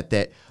mindset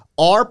that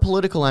our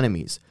political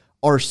enemies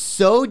are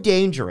so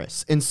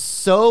dangerous and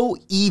so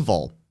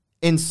evil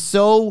and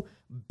so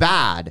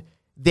bad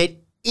that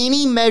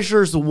any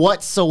measures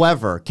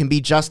whatsoever can be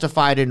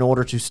justified in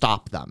order to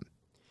stop them.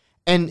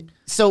 And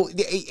so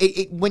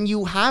when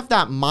you have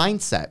that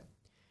mindset,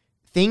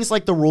 things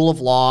like the rule of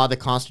law, the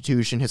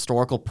Constitution,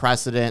 historical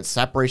precedent,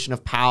 separation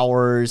of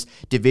powers,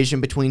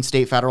 division between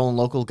state, federal, and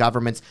local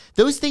governments,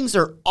 those things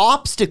are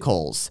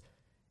obstacles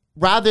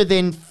rather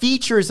than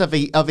features of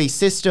a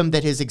system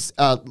that has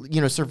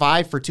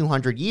survived for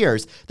 200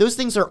 years. Those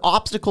things are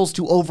obstacles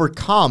to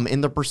overcome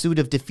in the pursuit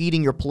of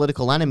defeating your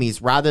political enemies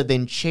rather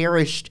than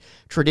cherished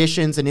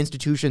traditions and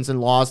institutions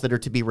and laws that are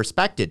to be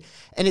respected.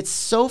 And it's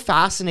so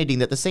fascinating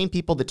that the same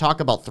people that talk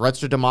about threats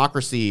to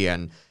democracy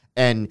and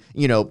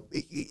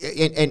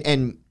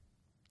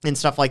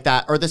stuff like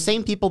that are the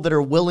same people that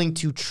are willing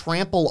to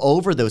trample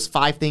over those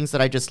 5 things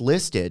that I just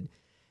listed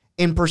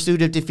in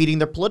pursuit of defeating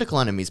their political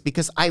enemies.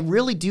 Because I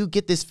really do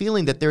get this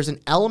feeling that there's an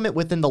element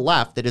within the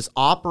left that is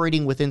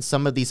operating within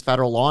some of these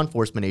federal law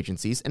enforcement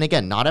agencies. And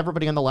again, not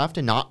everybody on the left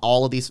and not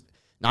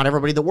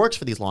everybody that works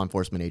for these law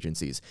enforcement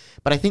agencies.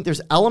 But I think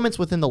there's elements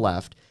within the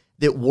left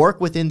that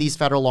work within these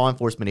federal law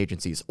enforcement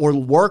agencies, or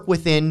work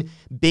within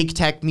big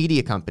tech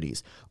media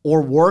companies,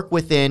 or work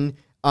within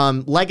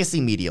legacy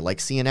media like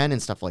CNN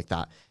and stuff like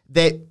that,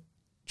 that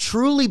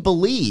truly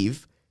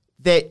believe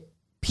that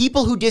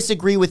people who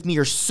disagree with me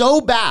are so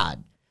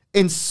bad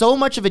in so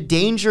much of a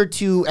danger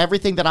to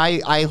everything that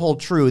I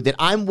hold true that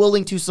I'm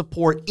willing to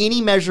support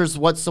any measures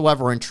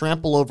whatsoever and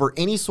trample over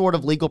any sort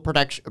of legal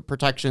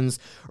protections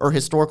or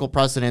historical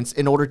precedents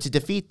in order to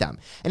defeat them.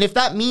 And if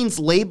that means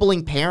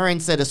labeling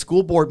parents at a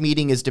school board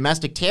meeting as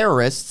domestic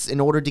terrorists in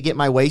order to get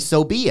my way,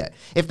 so be it.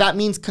 If that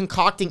means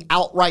concocting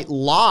outright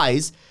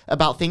lies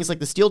about things like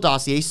the Steele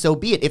dossier, so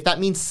be it. If that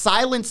means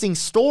silencing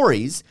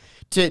stories,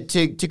 to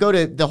go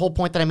to the whole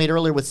point that I made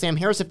earlier with Sam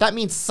Harris, if that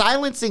means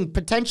silencing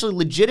potentially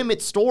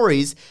legitimate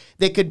stories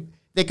that could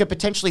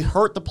potentially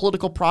hurt the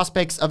political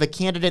prospects of a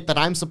candidate that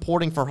I'm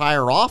supporting for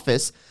higher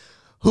office,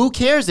 who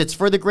cares? It's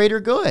for the greater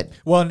good.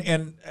 Well,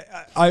 and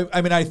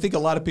I mean, I think a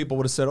lot of people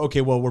would have said,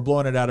 okay, well, we're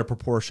blowing it out of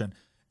proportion,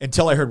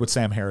 until I heard what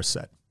Sam Harris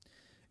said.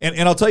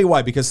 And I'll tell you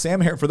why, because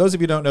Sam Harris, for those of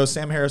you who don't know,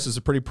 Sam Harris is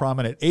a pretty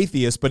prominent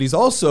atheist, but he's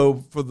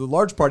also, for the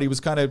large part, he was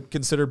kind of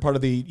considered part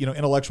of the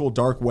intellectual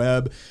dark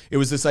web. It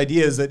was this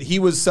idea is that he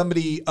was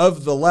somebody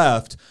of the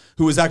left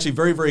who was actually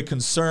very, very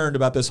concerned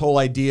about this whole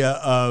idea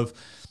of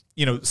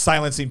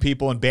silencing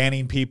people and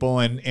banning people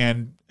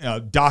and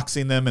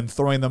doxing them and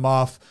throwing them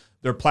off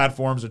their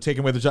platforms or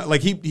taking away their job.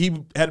 Like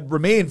he had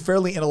remained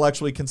fairly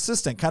intellectually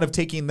consistent, kind of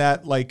taking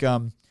that like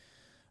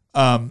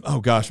oh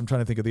gosh, I'm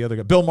trying to think of the other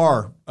guy. Bill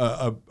Maher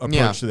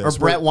approach to this. Or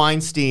Brett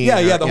Weinstein.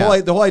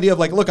 The whole idea of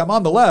like, look, I'm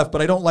on the left, but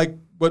I don't like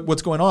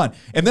what's going on.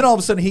 And then all of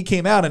a sudden he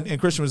came out, and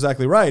Christian was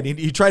exactly right.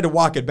 He tried to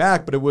walk it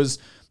back, but it was,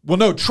 well,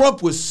 no,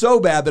 Trump was so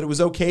bad that it was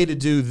okay to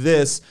do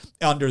this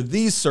under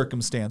these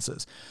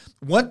circumstances.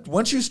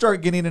 Once you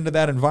start getting into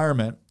that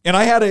environment, and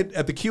I had it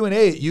at the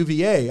Q&A at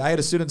UVA, I had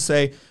a student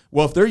say,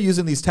 well, if they're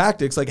using these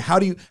tactics, like how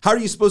are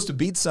you supposed to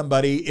beat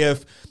somebody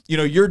if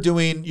you're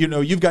doing,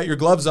 you've got your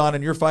gloves on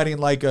and you're fighting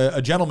like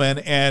a gentleman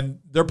and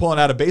they're pulling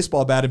out a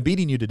baseball bat and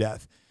beating you to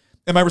death?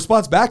 And my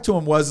response back to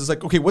him was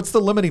like, okay, what's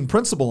the limiting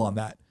principle on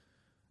that?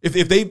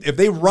 If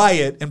they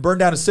riot and burn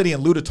down a city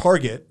and loot a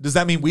Target, does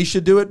that mean we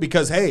should do it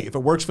because, hey, if it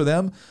works for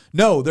them?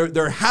 No,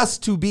 there has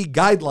to be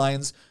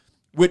guidelines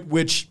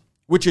which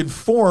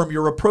inform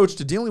your approach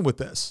to dealing with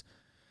this.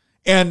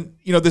 And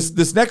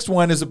this next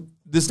one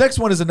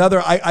is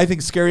another I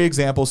think scary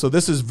example. So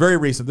this is very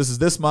recent. This is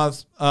this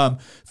month.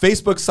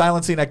 Facebook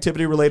silencing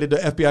activity related to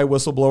FBI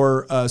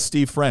whistleblower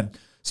Steve Friend.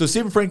 So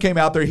Stephen Friend came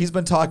out there. He's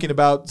been talking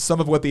about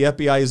some of what the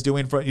FBI is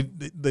doing. For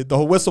the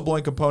whole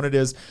whistleblowing component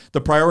is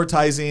the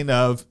prioritizing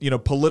of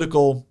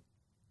political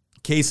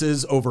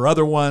cases over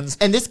other ones.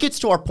 And this gets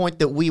to our point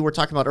that we were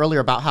talking about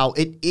earlier about how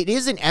it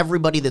isn't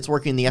everybody that's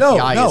working in the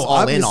FBI is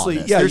all in on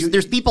this. Yeah,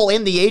 there's people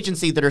in the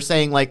agency that are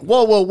saying like,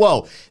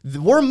 whoa,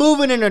 we're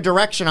moving in a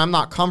direction I'm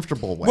not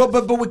comfortable with. Well,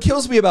 but what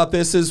kills me about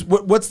this is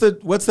what's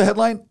the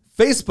headline?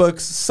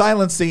 Facebook's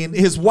silencing,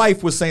 his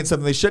wife was saying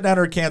something. They shut down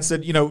her account,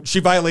 said, she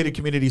violated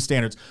community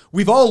standards.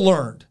 We've all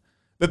learned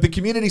that the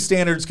community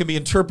standards can be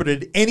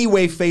interpreted any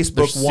way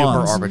Facebook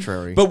wants. Super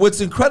arbitrary. But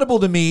what's incredible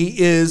to me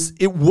is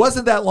it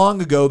wasn't that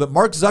long ago that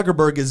Mark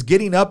Zuckerberg is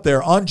getting up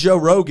there on Joe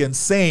Rogan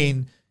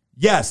saying,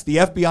 yes, the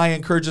FBI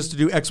encouraged us to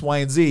do X, Y,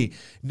 and Z.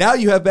 Now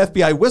you have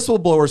FBI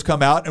whistleblowers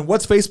come out, and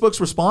what's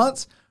Facebook's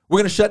response? We're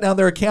going to shut down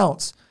their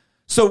accounts.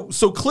 So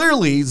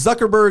clearly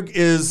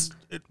Zuckerberg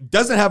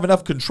doesn't have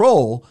enough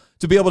control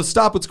to be able to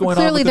stop what's going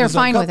on. Clearly, they're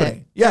fine with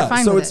it.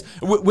 Yeah. So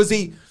was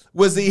he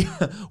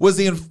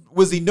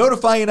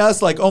notifying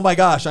us like, oh my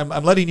gosh,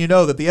 I'm letting you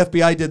know that the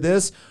FBI did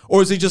this,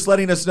 or is he just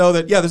letting us know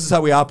that this is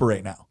how we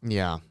operate now?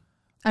 Yeah,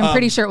 I'm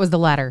pretty sure it was the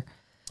latter.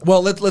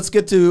 Well, let's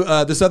get to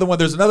this other one.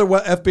 There's another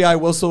FBI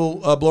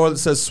whistleblower that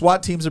says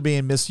SWAT teams are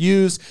being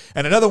misused,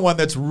 and another one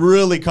that's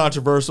really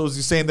controversial is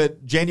he's saying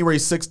that January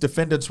 6th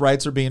defendants'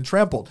 rights are being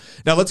trampled.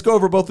 Now, let's go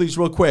over both of these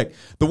real quick.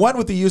 The one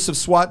with the use of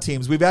SWAT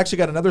teams, we've actually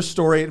got another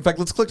story. In fact,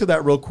 let's click to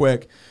that real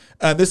quick.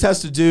 This has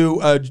to do.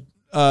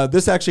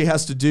 This actually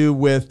has to do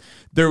with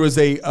there was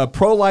a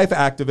pro-life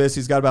activist.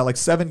 He's got about like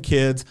 7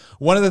 kids.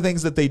 One of the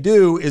things that they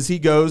do is he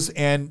goes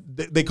and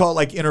they call it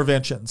like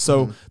intervention.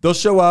 So they'll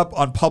show up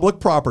on public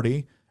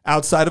property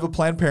outside of a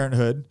Planned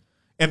Parenthood,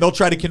 and they'll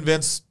try to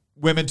convince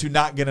women to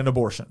not get an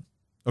abortion.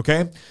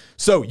 Okay?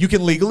 So you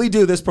can legally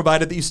do this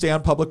provided that you stay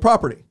on public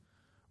property,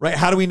 right?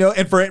 How do we know?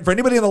 And for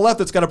anybody on the left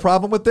that's got a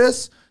problem with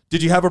this,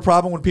 did you have a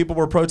problem when people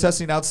were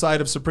protesting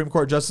outside of Supreme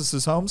Court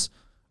justices' homes?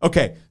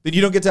 Okay, then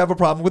you don't get to have a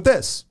problem with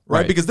this,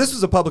 right? Because this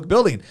was a public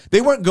building. They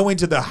weren't going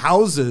to the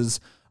houses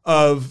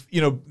of,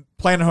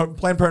 Planned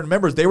Parenthood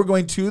members. They were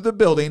going to the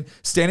building,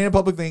 standing in a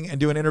public thing and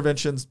doing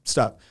intervention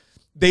stuff.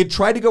 They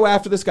tried to go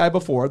after this guy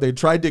before. They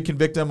tried to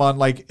convict him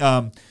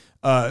on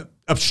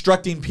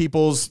obstructing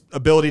people's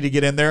ability to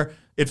get in there.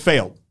 It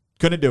failed.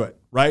 Couldn't do it,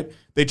 right?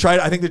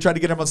 I think they tried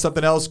to get him on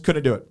something else.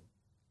 Couldn't do it.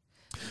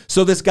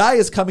 So this guy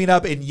is coming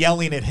up and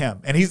yelling at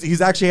him. And he's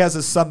actually has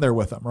his son there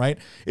with him, right?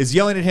 Is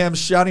yelling at him,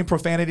 shouting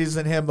profanities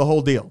at him, the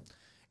whole deal.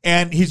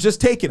 And he's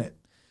just taking it.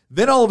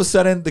 Then all of a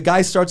sudden, the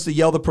guy starts to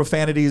yell the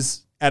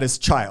profanities at his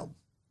child.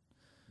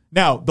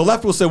 Now, the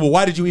left will say, well,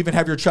 why did you even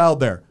have your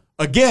child there?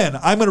 Again,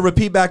 I'm going to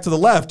repeat back to the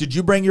left. Did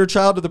you bring your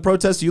child to the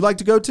protest you like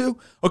to go to?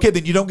 Okay,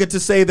 then you don't get to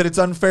say that it's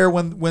unfair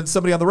when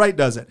somebody on the right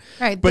does it.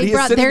 Right. But they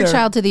brought their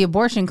child to the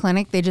abortion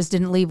clinic. They just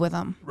didn't leave with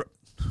them.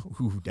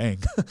 Ooh, dang.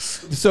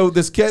 So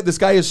this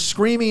guy is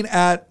screaming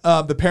at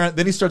the parent.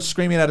 Then he starts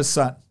screaming at his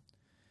son.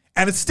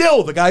 And it's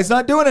still, the guy's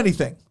not doing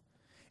anything.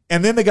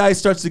 And then the guy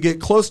starts to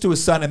get close to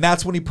his son, and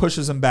that's when he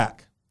pushes him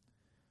back.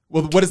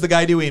 Well, what does the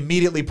guy do? He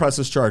immediately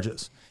presses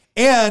charges.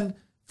 And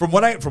from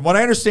what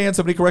I understand,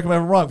 somebody correct me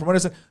if I'm wrong, from what I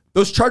understand,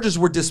 those charges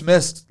were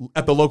dismissed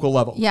at the local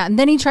level. Yeah, and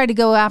then he tried to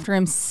go after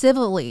him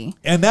civilly.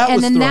 And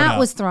that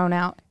was thrown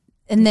out.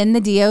 And then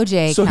the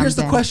DOJ So comes here's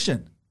the in.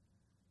 question.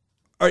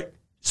 All right,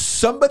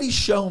 somebody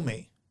show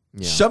me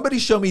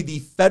the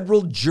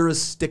federal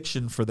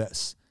jurisdiction for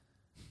this.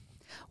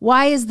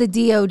 Why is the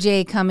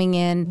DOJ coming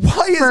in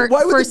Why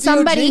would the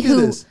somebody DOJ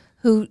do this?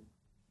 who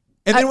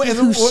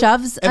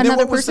shoves and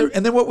another then person?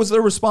 And then what was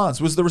their response?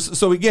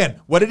 So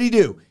again, what did he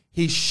do?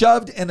 He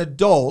shoved an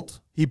adult.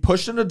 He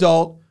pushed an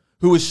adult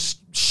who was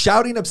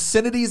shouting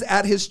obscenities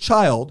at his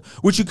child,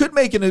 which you could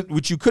make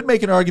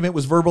an argument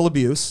was verbal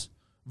abuse,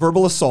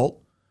 verbal assault.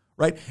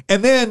 Right?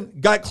 And then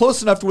got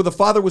close enough to where the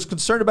father was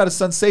concerned about his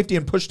son's safety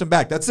and pushed him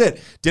back. That's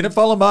it. Didn't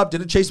follow him up,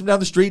 didn't chase him down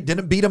the street,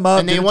 didn't beat him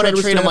up. And they want to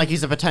treat him like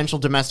he's a potential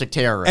domestic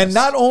terrorist. And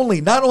not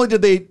only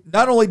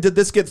did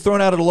this get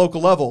thrown out at a local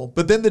level,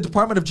 but then the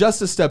Department of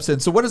Justice steps in.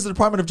 So what does the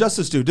Department of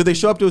Justice do? Do they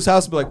show up to his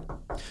house and be like,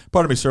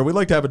 "Pardon me, sir, we'd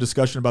like to have a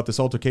discussion about this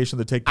altercation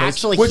that took place."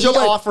 Actually, he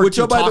offered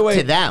to talk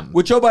to them.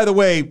 Which, oh, by the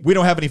way, we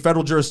don't have any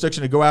federal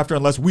jurisdiction to go after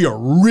unless we are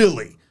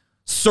really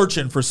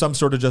searching for some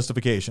sort of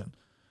justification.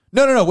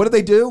 No. What did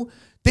they do?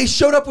 They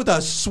showed up with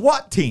a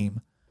SWAT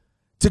team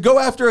to go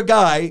after a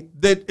guy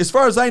that, as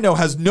far as I know,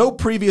 has no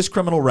previous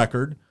criminal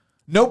record,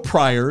 no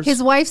priors.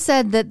 His wife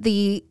said that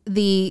the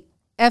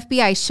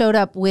FBI showed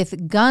up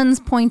with guns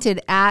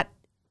pointed at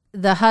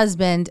the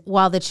husband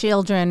while the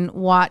children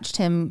watched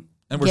him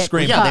and were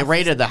screaming. Yeah, they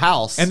raided the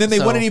house. And then they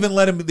wouldn't even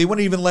let him. They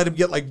wouldn't even let him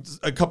get like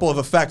a couple of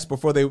effects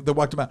before they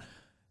walked him out.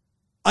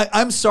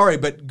 I'm sorry,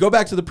 but go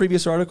back to the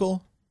previous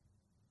article.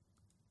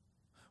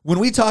 When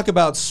we talk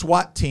about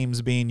SWAT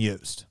teams being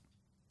used,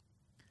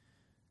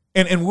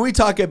 and when we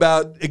talk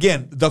about,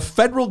 again, the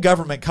federal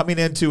government coming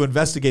in to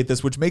investigate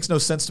this, which makes no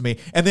sense to me,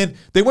 and then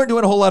they weren't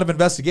doing a whole lot of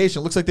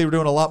investigation. It looks like they were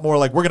doing a lot more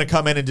like, we're going to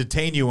come in and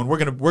detain you, and we're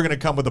going to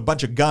come with a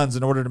bunch of guns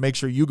in order to make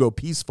sure you go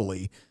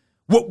peacefully.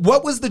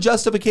 What was the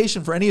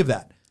justification for any of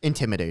that?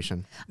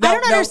 Intimidation. I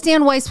don't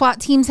understand why SWAT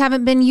teams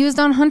haven't been used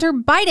on Hunter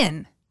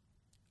Biden.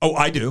 Oh,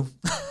 I do.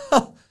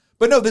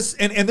 But no, this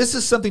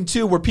is something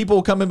too where people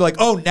will come and be like,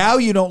 "Oh, now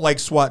you don't like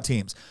SWAT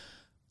teams."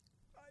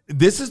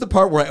 This is the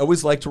part where I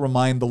always like to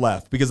remind the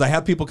left, because I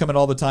have people come in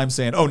all the time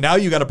saying, "Oh, now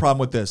you got a problem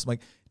with this." I'm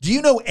like, do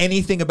you know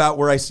anything about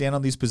where I stand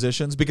on these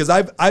positions? Because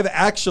I've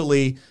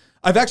actually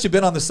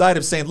been on the side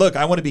of saying, look,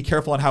 I want to be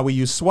careful on how we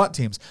use SWAT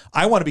teams.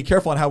 I want to be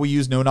careful on how we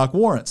use no-knock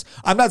warrants.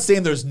 I'm not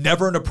saying there's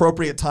never an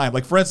appropriate time.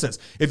 Like, for instance,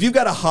 if you've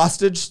got a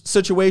hostage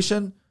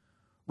situation,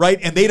 right,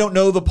 and they don't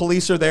know the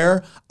police are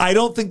there, I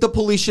don't think the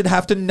police should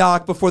have to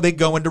knock before they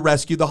go in to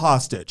rescue the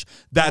hostage.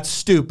 That's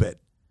stupid.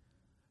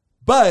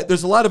 But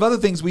there's a lot of other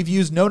things we've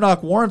used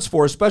no-knock warrants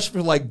for,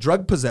 especially for like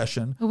drug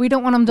possession. We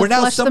don't want them to where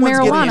now flush the someone's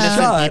getting marijuana.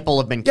 shot. People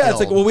have been Yeah, it's killed.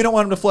 like, well, we don't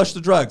want them to flush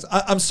the drugs.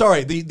 I'm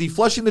sorry. The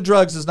flushing the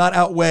drugs does not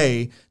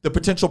outweigh the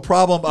potential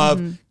problem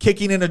of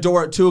kicking in a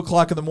door at 2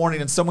 o'clock in the morning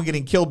and someone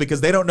getting killed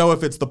because they don't know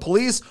if it's the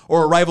police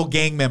or a rival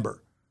gang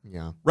member.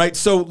 Yeah. Right.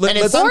 So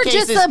let's. Or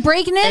just a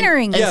break and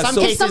entering. And some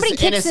so- cases, somebody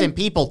kicks innocent in-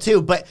 people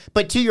too. But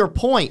to your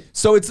point,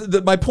 So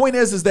my point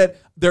is that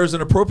there's an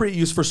appropriate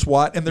use for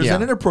SWAT and there's Yeah.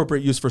 an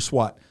inappropriate use for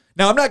SWAT.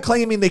 Now, I'm not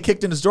claiming they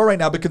kicked in his door right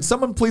now, but can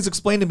someone please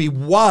explain to me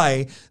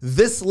why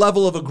this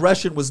level of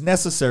aggression was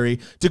necessary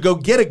to go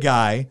get a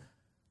guy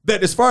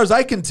that, as far as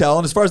I can tell,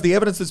 and as far as the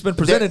evidence that's been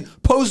presented,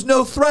 posed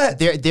no threat?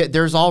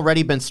 there's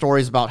already been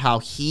stories about how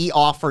he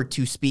offered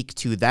to speak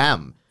to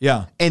them.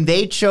 Yeah. And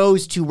they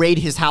chose to raid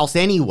his house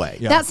anyway.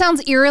 Yeah. That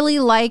sounds eerily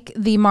like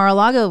the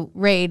Mar-a-Lago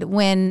raid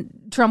when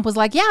Trump was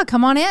like, yeah,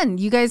 come on in.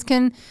 You guys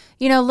can,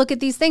 look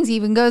at these things. He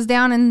even goes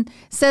down and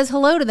says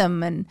hello to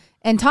them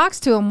and talks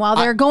to them while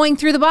they're going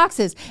through the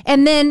boxes.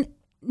 And then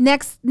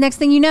next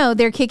thing you know,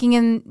 they're kicking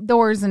in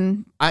doors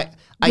and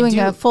doing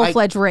a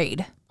full-fledged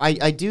raid.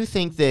 I do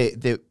think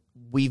that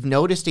we've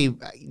noticed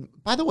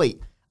by the way,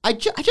 I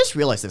just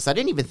realized this. I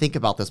didn't even think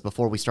about this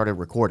before we started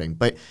recording,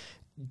 but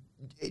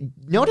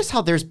notice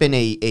how there's been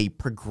a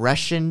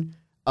progression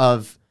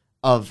of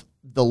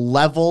the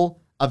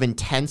level of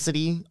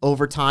intensity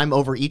over time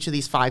over each of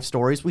these 5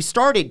 stories. We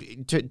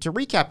started, to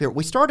recap here,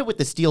 we started with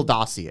the Steele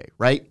dossier,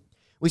 right?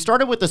 We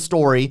started with a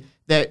story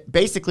that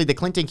basically the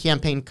Clinton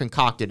campaign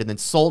concocted and then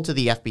sold to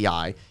the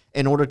FBI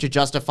in order to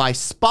justify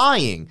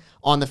spying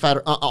on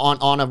the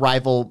on a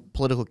rival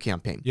political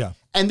campaign. Yeah.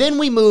 And then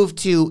we moved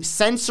to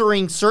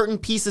censoring certain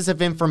pieces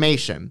of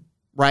information,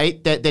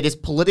 right? That is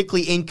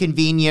politically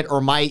inconvenient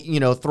or might,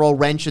 throw a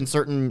wrench in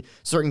certain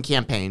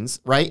campaigns,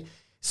 right?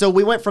 So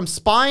we went from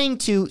spying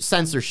to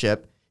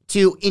censorship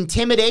to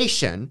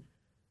intimidation,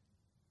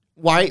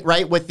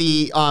 right? With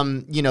the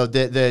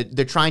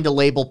the trying to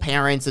label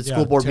parents at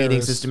school board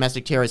meetings as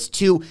domestic terrorists,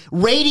 to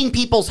raiding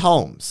people's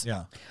homes.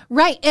 Yeah.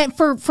 Right. And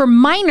for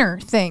minor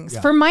things,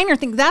 Yeah.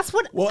 that's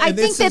what Well, I and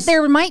think this that is-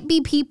 there might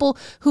be people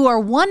who are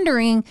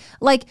wondering,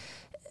 like,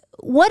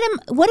 what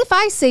if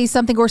I say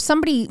something or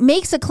somebody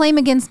makes a claim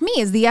against me?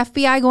 Is the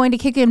FBI going to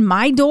kick in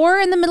my door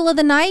in the middle of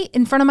the night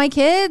in front of my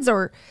kids?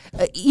 Or,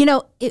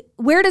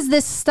 where does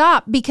this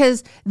stop?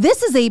 Because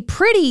this is a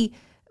pretty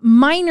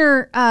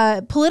minor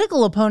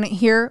political opponent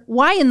here.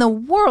 Why in the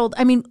world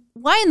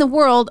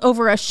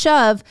over a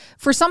shove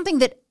for something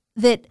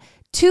that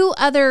two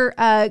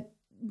other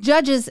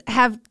judges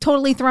have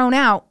totally thrown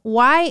out?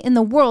 Why in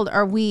the world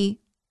are we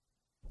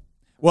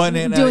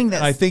doing this?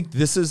 And I think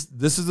this is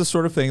the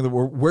sort of thing that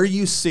where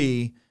you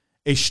see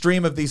a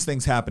stream of these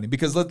things happening.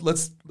 Because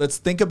let's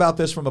think about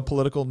this from a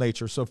political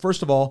nature. So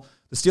first of all,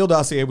 the Steele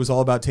dossier was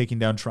all about taking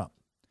down Trump.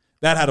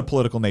 That had a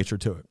political nature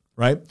to it,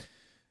 right?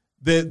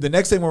 The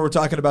next thing when we're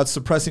talking about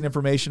suppressing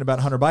information about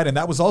Hunter Biden,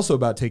 that was also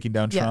about taking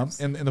down Trump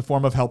in the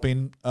form of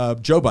helping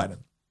Joe Biden.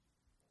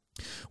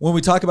 When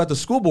we talk about the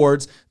school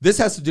boards, this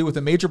has to do with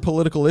a major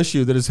political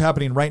issue that is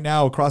happening right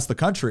now across the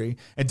country,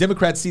 and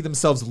Democrats see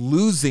themselves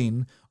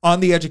losing on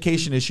the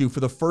education issue for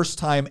the first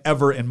time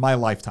ever in my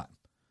lifetime,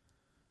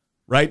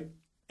 right?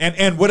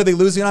 And what are they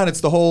losing on?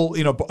 It's the whole,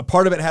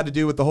 part of it had to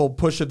do with the whole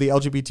push of the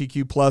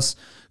LGBTQ plus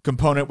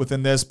component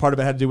within this. Part of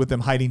it had to do with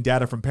them hiding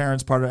data from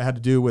parents. Part of it had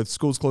to do with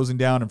schools closing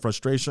down and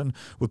frustration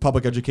with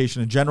public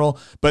education in general.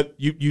 But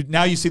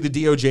now you see the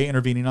DOJ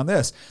intervening on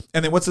this.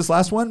 And then what's this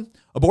last one?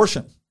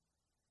 Abortion.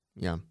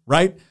 Yeah.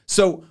 Right.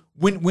 So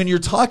when you're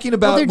talking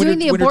about when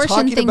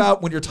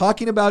you're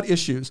talking about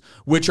issues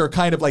which are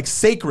kind of like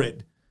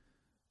sacred,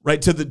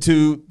 right, to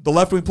the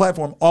left-wing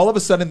platform, all of a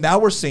sudden now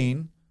we're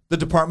seeing the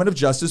Department of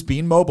Justice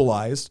being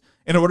mobilized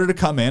in order to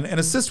come in and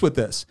assist with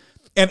this.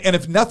 And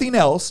if nothing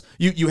else,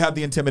 you have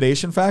the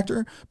intimidation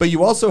factor, but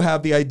you also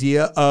have the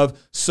idea of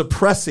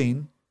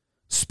suppressing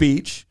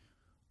speech,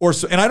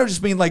 and I don't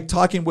just mean like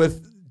talking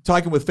with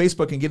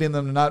Facebook and getting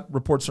them to not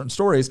report certain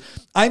stories.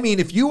 I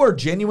mean, if you are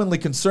genuinely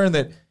concerned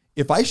that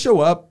if I show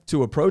up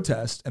to a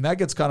protest and that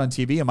gets caught on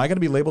TV, am I going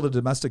to be labeled a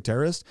domestic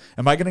terrorist?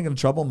 Am I going to get in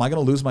trouble? Am I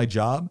going to lose my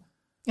job?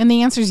 And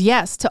the answer is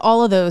yes to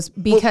all of those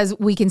because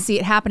we can see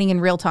it happening in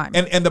real time.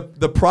 And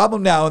the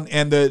problem now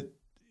and the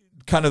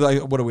kind of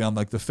like, what are we on,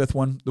 like the fifth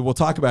one that we'll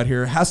talk about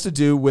here, has to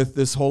do with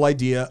this whole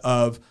idea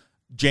of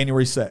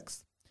January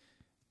 6th.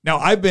 Now,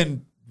 I've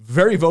been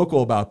very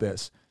vocal about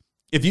this.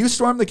 If you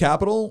stormed the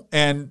Capitol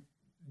and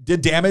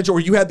did damage, or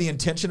you had the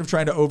intention of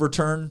trying to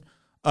overturn,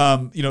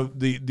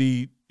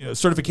 the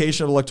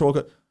certification of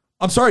electoral,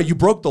 I'm sorry, you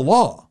broke the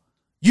law.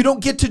 You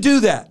don't get to do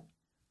that.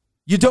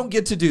 You don't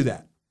get to do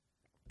that.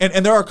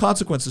 And there are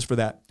consequences for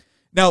that.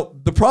 Now,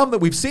 the problem that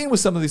we've seen with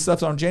some of these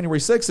stuff on January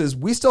 6th is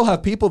we still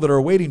have people that are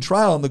awaiting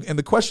trial. And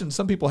the question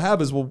some people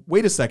have is, well,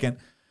 wait a second.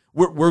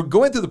 We're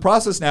going through the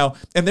process now,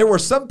 and there were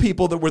some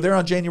people that were there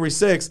on January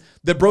 6th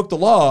that broke the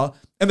law,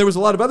 and there was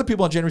a lot of other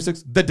people on January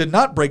 6th that did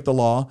not break the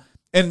law.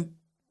 And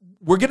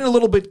we're getting a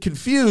little bit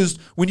confused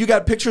when you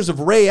got pictures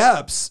of Ray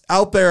Epps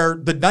out there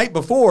the night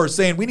before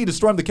saying we need to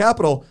storm the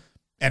Capitol,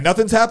 and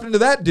nothing's happening to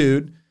that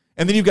dude.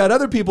 And then you've got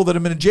other people that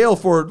have been in jail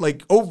for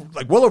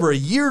well over a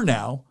year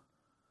now.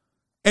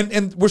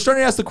 And we're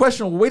starting to ask the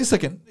question, well, wait a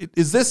second,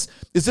 is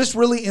this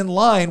really in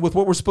line with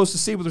what we're supposed to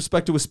see with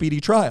respect to a speedy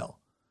trial?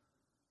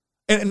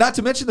 And not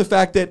to mention the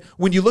fact that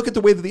when you look at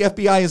the way that the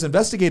FBI has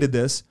investigated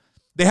this,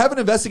 they haven't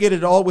investigated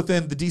it all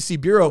within the D.C.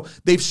 Bureau.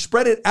 They've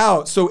spread it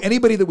out. So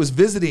anybody that was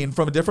visiting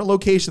from a different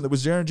location that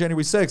was there on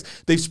January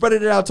 6th, they've spread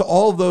it out to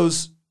all of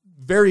those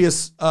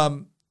various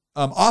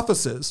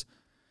offices.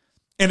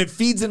 And it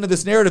feeds into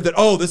this narrative that,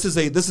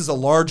 this is a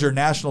larger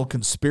national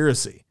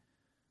conspiracy.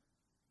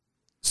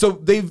 So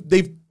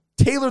they've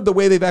tailored the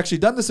way they've actually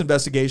done this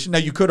investigation. Now,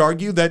 you could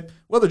argue that,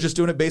 well, they're just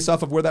doing it based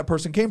off of where that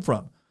person came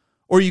from.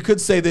 Or you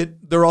could say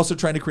that they're also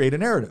trying to create a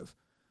narrative.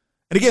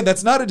 And again,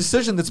 that's not a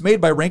decision that's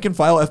made by rank and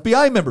file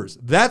FBI members.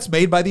 That's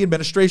made by the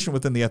administration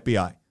within the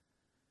FBI.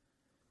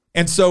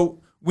 And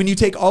so when you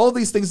take all of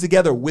these things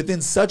together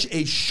within such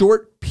a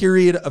short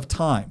period of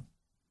time,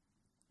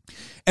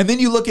 and then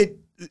you look at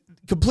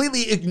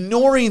completely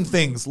ignoring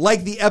things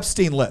like the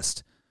Epstein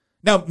list.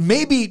 Now,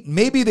 maybe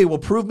they will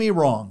prove me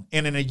wrong,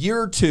 and in a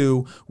year or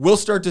two, we'll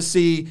start to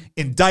see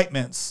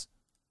indictments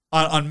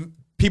on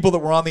people that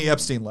were on the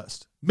Epstein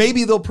list.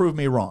 Maybe they'll prove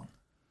me wrong.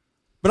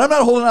 But I'm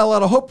not holding out a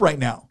lot of hope right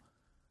now,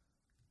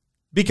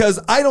 because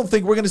I don't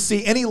think we're going to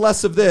see any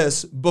less of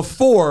this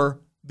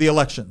before the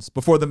elections,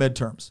 before the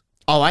midterms.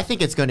 Oh, I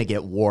think it's going to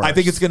get worse. I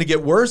think it's going to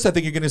get worse. I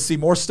think you're going to see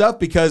more stuff,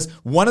 because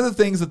one of the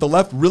things that the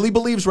left really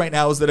believes right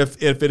now is that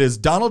if it is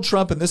Donald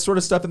Trump and this sort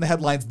of stuff in the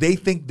headlines, they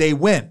think they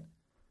win.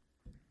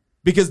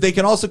 Because they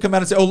can also come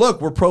out and say, oh,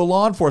 look, we're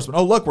pro-law enforcement.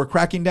 Oh, look, we're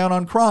cracking down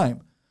on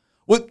crime.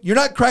 Well, you're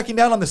not cracking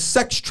down on the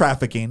sex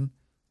trafficking.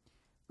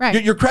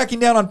 Right. You're cracking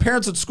down on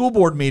parents at school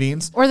board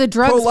meetings. Or the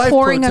drugs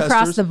pouring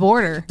across the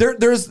border.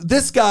 There's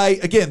this guy,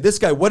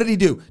 what did he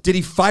do? Did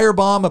he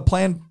firebomb a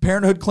Planned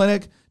Parenthood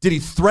clinic? Did he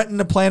threaten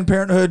a Planned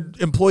Parenthood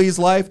employee's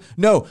life?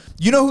 No.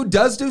 You know who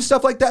does do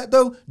stuff like that,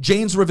 though?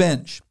 Jane's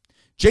Revenge.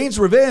 Jane's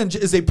Revenge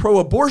is a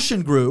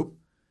pro-abortion group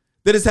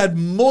that has had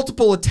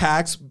multiple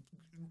attacks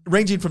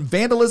ranging from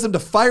vandalism to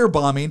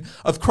firebombing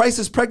of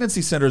crisis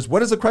pregnancy centers. What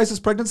does a crisis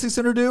pregnancy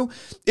center do?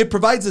 It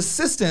provides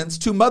assistance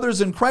to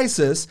mothers in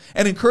crisis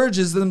and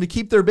encourages them to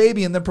keep their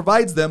baby, and then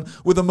provides them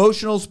with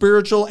emotional,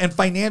 spiritual, and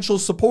financial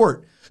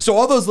support. So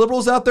all those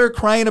liberals out there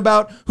crying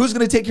about who's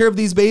going to take care of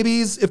these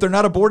babies if they're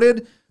not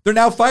aborted, they're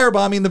now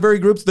firebombing the very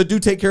groups that do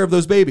take care of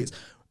those babies.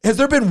 Has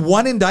there been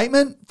one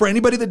indictment for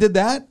anybody that did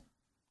that?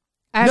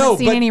 I haven't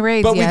seen any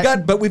raids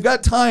yet. We've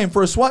got time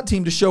for a SWAT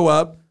team to show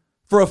up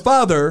for a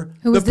father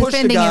who was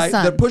defending his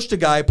son. That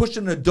pushed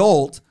an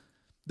adult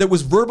that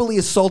was verbally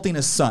assaulting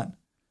his son.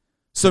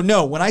 So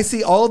no, when I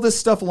see all of this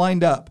stuff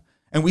lined up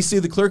and we see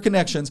the clear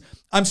connections,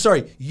 I'm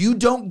sorry, you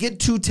don't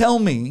get to tell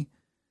me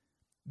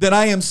that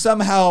I am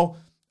somehow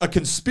a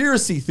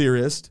conspiracy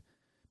theorist,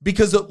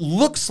 because it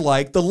looks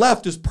like the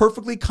left is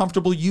perfectly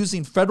comfortable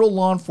using federal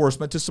law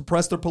enforcement to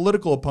suppress their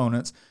political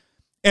opponents.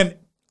 And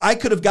I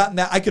could have gotten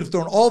that. I could have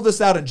thrown all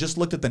this out and just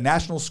looked at the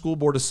National School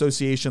Board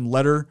Association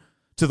letter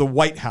to the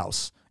White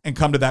House and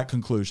come to that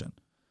conclusion.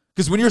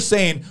 Because when you're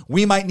saying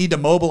we might need to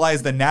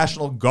mobilize the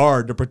National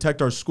Guard to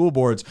protect our school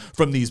boards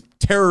from these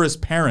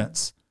terrorist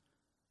parents,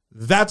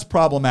 that's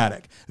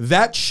problematic.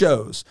 That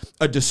shows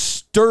a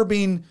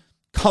disturbing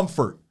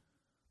comfort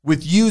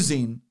with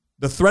using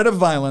the threat of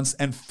violence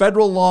and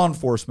federal law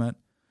enforcement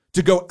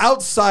to go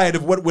outside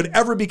of what would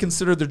ever be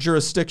considered their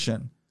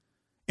jurisdiction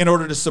in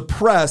order to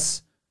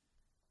suppress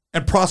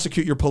and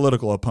prosecute your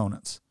political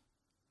opponents.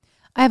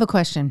 I have a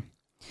question.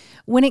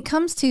 When it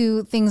comes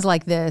to things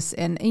like this,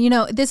 and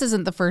this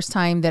isn't the first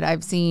time that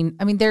I've seen,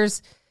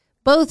 there's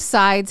both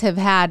sides have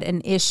had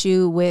an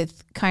issue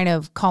with kind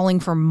of calling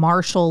for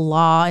martial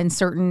law in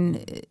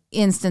certain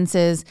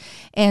instances.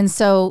 And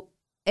so,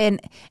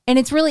 and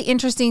it's really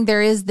interesting.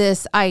 There is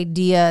this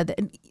idea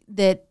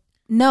that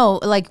no,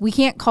 like we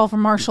can't call for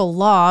martial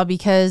law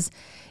because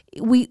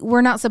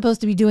we're not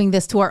supposed to be doing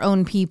this to our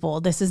own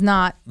people. This is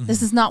not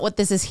what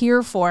this is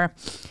here for.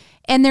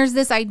 And there's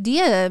this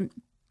idea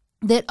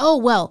that,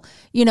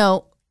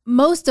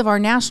 most of our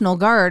National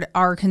Guard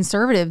are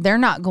conservative. They're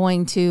not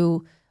going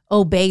to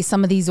obey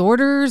some of these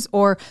orders,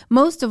 or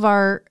most of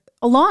our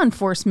law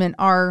enforcement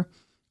are,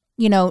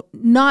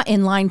 not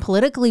in line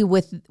politically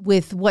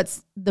with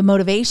what's the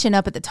motivation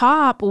up at the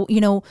top.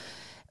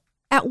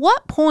 At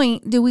what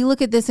point do we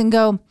look at this and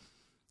go,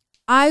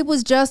 I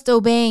was just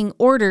obeying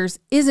orders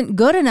isn't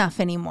good enough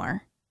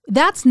anymore?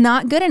 That's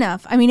not good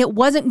enough. It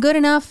wasn't good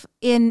enough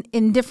in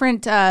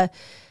different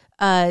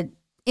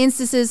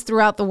instances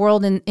throughout the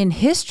world. In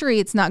history,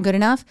 it's not good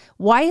enough.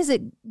 Why is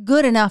it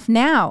good enough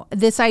now?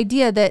 This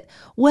idea that,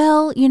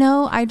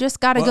 I just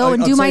got to go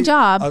and do my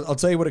job. I'll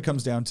tell you what it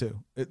comes down to.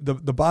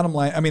 The bottom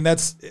line,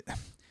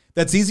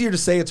 that's easier to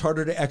say. It's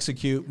harder to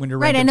execute when you're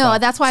right. I know.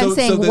 top. That's why I'm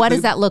saying, what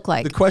does that look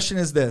like? The question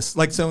is this: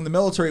 so in the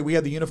military, we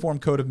had the Uniform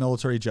Code of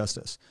Military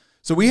Justice.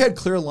 So we had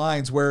clear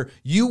lines where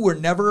you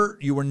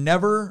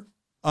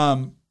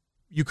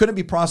couldn't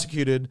be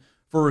prosecuted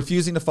for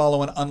refusing to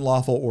follow an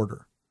unlawful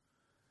order.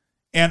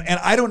 And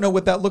I don't know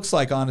what that looks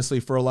like,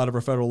 honestly, for a lot of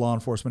our federal law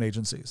enforcement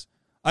agencies.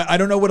 I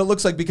don't know what it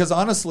looks like because,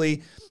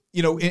 honestly,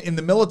 in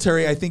the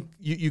military, I think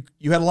you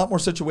had a lot more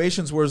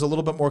situations where it was a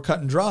little bit more cut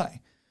and dry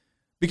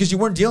because you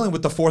weren't dealing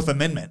with the Fourth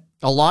Amendment.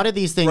 A lot of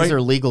these things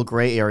are legal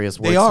gray areas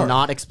where it's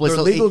not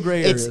explicitly. They're legal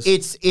gray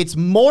areas. It's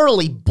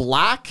morally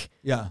black,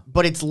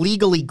 but it's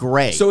legally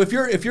gray. So if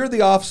you're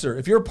the officer,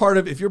 if you're part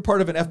of an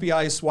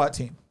FBI SWAT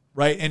team,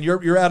 right, and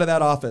you're out of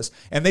that office,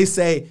 and they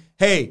say,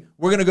 hey,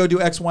 we're going to go do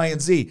X, Y,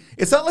 and Z.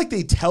 It's not like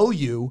they tell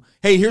you,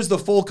 hey, here's the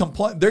full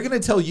complaint. They're going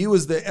to tell you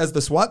as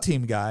the SWAT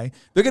team guy,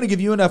 they're going to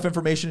give you enough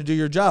information to do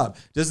your job.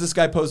 Does this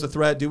guy pose a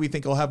threat? Do we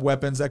think he'll have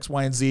weapons, X,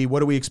 Y, and Z? What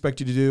do we expect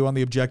you to do on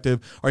the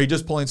objective? Are you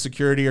just pulling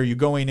security? Are you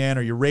going in?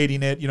 Are you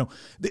raiding it?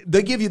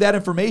 They give you that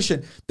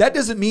information. That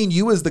doesn't mean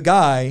you as the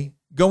guy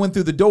going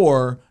through the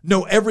door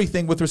know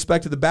everything with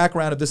respect to the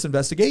background of this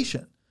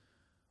investigation.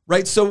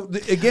 Right. So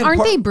again,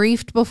 aren't they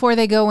briefed before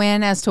they go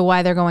in as to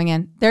why they're going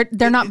in?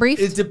 They're not briefed.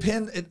 It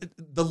depends.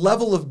 The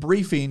level of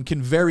briefing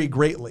can vary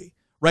greatly.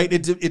 Right.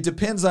 It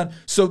depends on.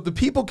 So the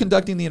people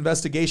conducting the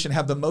investigation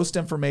have the most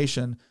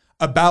information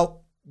about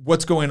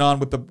what's going on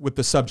with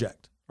the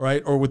subject,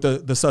 right, or with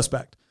the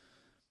suspect.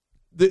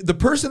 The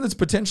person that's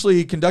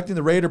potentially conducting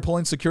the raid or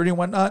pulling security and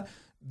whatnot,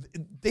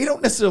 they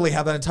don't necessarily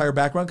have that entire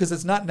background because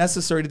it's not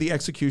necessary to the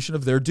execution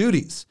of their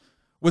duties.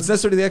 What's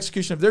necessary to the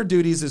execution of their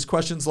duties is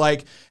questions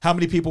like how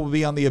many people will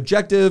be on the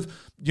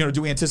objective?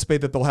 Do we anticipate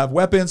that they'll have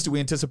weapons? Do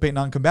we anticipate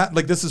non-combatant?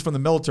 Like this is from the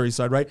military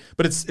side, right?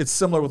 But it's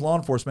similar with law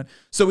enforcement.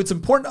 So it's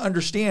important to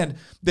understand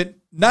that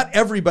not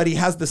everybody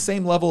has the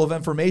same level of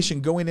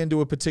information going into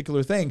a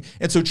particular thing.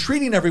 And so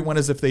treating everyone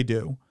as if they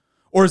do,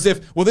 or as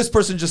if, well, this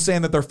person's just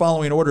saying that they're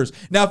following orders.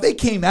 Now, if they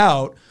came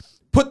out,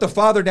 put the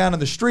father down in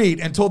the street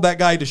and told that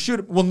guy to shoot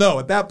him, well, no,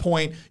 at that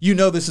point,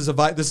 this is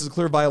a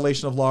clear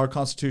violation of law or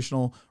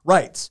constitutional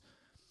rights.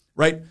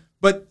 Right.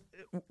 But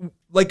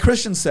like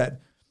Christian said,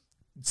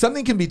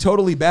 something can be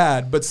totally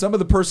bad, but some of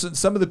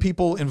the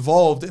people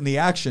involved in the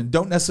action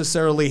don't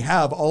necessarily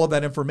have all of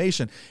that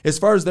information. As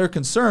far as they're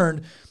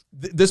concerned,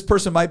 this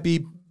person might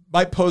be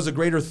might pose a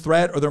greater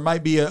threat, or there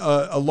might be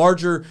a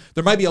larger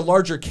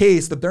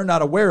case that they're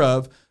not aware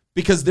of,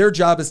 because their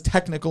job is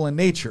technical in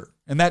nature.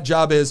 And that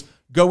job is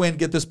go in,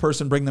 get this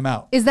person, bring them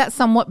out. Is that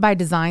somewhat by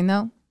design,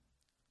 though?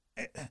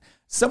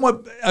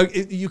 Somewhat.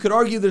 You could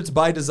argue that it's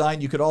by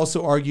design. You could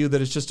also argue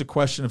that it's just a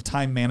question of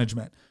time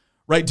management,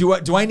 right?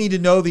 Do I need to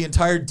know the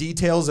entire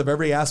details of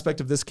every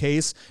aspect of this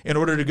case in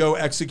order to go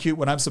execute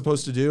what I'm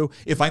supposed to do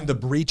if I'm the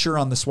breacher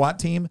on the SWAT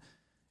team?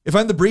 If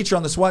I'm the breacher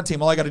on the SWAT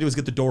team, all I got to do is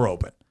get the door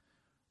open,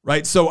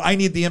 right? So I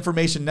need the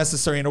information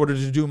necessary in order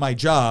to do my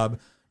job,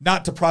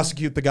 not to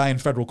prosecute the guy in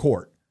federal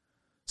court.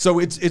 So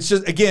it's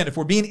just, again, if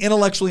we're being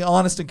intellectually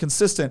honest and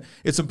consistent,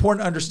 it's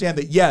important to understand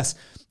that, yes,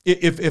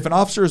 if an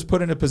officer is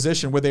put in a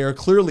position where they are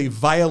clearly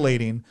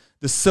violating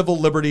the civil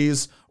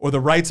liberties or the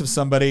rights of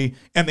somebody,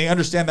 and they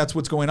understand that's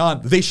what's going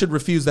on, they should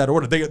refuse that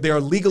order. They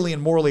are legally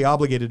and morally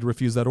obligated to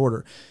refuse that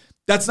order.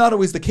 That's not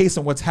always the case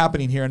in what's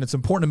happening here, and it's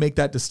important to make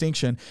that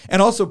distinction and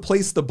also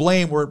place the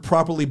blame where it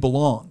properly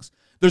belongs.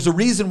 There's a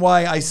reason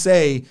why I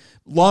say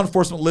law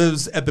enforcement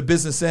lives at the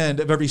business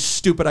end of every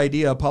stupid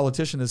idea a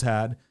politician has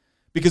had,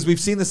 because we've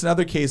seen this in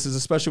other cases,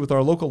 especially with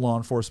our local law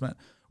enforcement,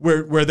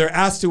 where they're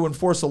asked to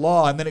enforce a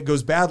law and then it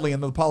goes badly,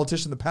 and the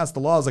politician that passed the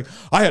law is like,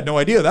 I had no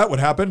idea that would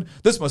happen.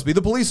 This must be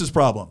the police's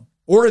problem,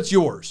 or it's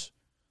yours.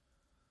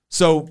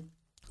 So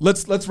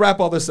let's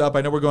wrap all this up.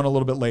 I know we're going a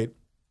little bit late.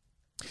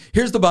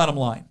 Here's the bottom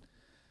line.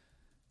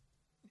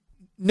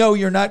 No,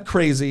 you're not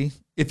crazy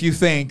if you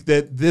think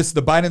that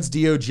the Biden's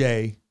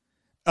DOJ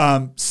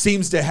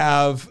seems to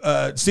have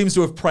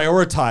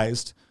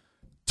prioritized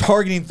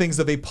targeting things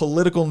of a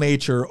political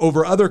nature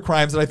over other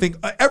crimes that I think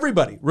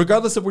everybody,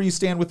 regardless of where you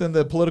stand within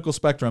the political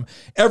spectrum,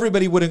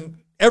 everybody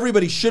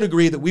should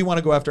agree that we want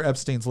to go after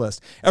Epstein's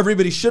list.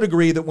 Everybody should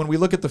agree that when we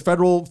look at the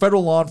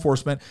federal law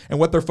enforcement and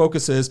what their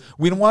focus is,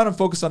 we don't want to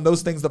focus on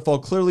those things that fall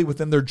clearly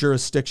within their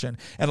jurisdiction.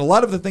 And a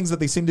lot of the things that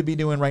they seem to be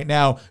doing right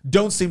now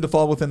don't seem to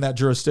fall within that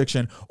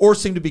jurisdiction, or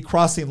seem to be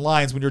crossing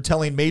lines when you're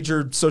telling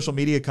major social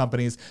media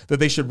companies that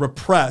they should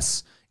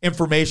repress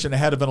information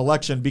ahead of an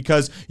election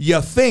because you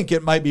think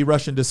it might be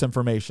Russian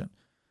disinformation.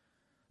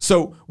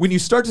 So when you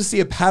start to see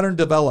a pattern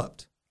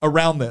developed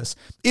around this,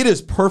 it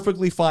is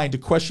perfectly fine to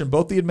question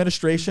both the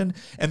administration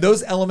and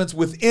those elements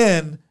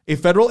within a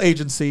federal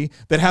agency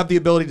that have the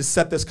ability to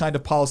set this kind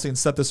of policy and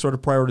set this sort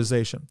of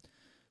prioritization.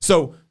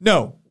 So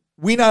no,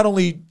 we not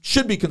only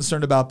should be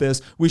concerned about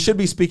this, we should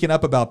be speaking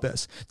up about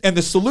this. And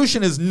the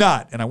solution is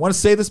not, and I want to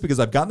say this because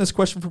I've gotten this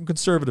question from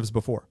conservatives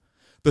before,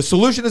 the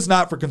solution is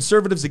not for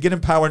conservatives to get in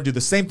power and do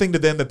the same thing to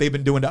them that they've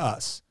been doing to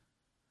us.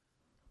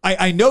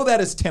 I know that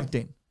is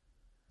tempting.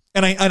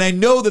 And I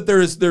know that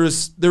there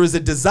is a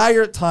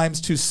desire at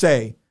times to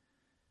say,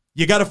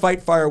 you got to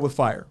fight fire with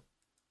fire.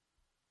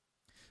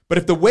 But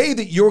if the way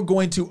that you're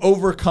going to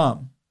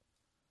overcome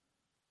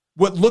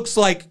what looks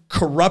like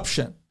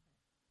corruption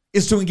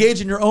is to engage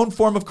in your own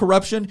form of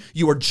corruption,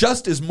 you are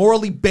just as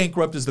morally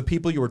bankrupt as the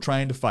people you are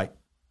trying to fight.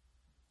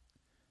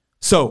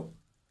 So,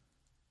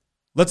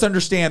 let's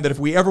understand that if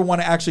we ever want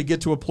to actually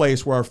get to a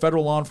place where our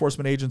federal law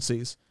enforcement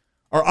agencies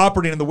are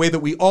operating in the way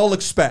that we all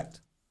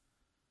expect,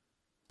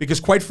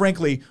 because quite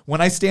frankly, when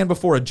I stand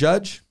before a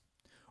judge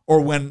or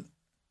when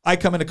I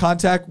come into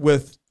contact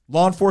with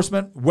law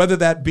enforcement, whether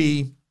that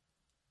be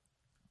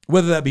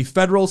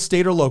federal,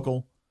 state, or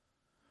local,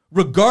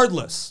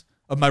 regardless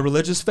of my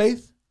religious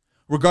faith,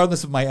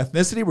 regardless of my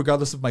ethnicity,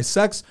 regardless of my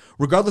sex,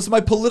 regardless of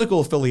my political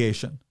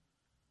affiliation,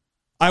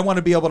 I want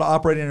to be able to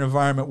operate in an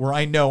environment where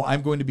I know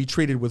I'm going to be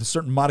treated with a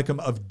certain modicum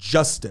of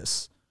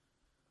justice,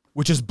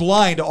 which is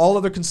blind to all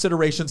other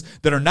considerations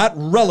that are not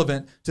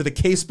relevant to the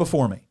case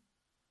before me.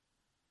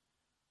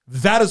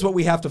 That is what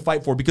we have to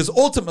fight for, because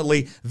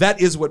ultimately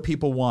that is what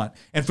people want.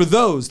 And for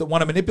those that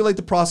want to manipulate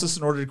the process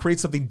in order to create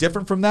something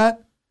different from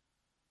that,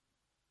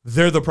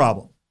 they're the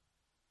problem.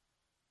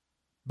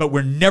 But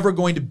we're never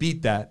going to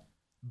beat that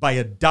by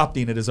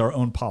adopting it as our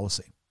own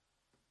policy.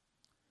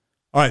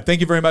 All right,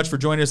 thank you very much for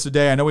joining us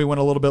today. I know we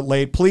went a little bit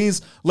late.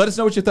 Please let us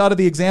know what you thought of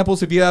the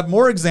examples. If you have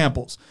more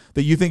examples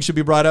that you think should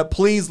be brought up,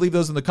 please leave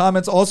those in the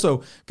comments.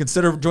 Also,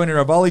 consider joining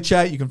our Volley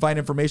Chat. You can find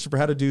information for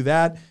how to do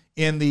that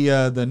in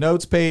the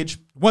notes page.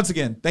 Once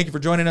again, thank you for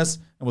joining us,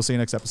 and we'll see you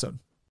next episode.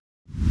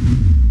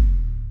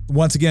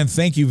 Once again,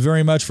 thank you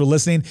very much for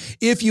listening.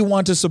 If you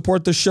want to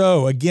support the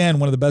show, again,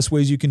 one of the best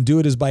ways you can do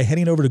it is by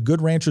heading over to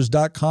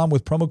goodranchers.com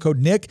with promo code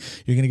Nick.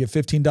 You're going to get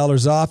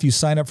 $15 off. You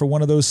sign up for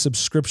one of those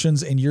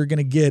subscriptions and you're going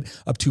to get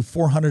up to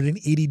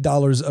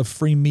 $480 of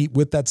free meat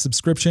with that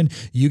subscription.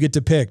 You get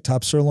to pick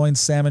top sirloin,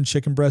 salmon,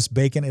 chicken breast,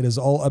 bacon. It is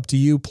all up to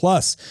you.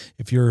 Plus,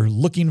 if you're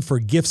looking for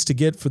gifts to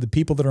get for the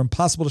people that are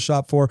impossible to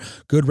shop for,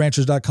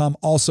 goodranchers.com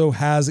also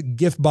has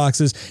gift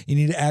boxes. You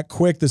need to act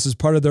quick. This is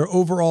part of their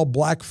overall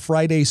Black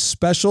Friday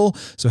special.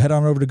 So head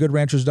on over to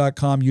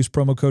goodranchers.com, use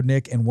promo code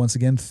Nick, and once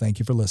again, thank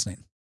you for listening.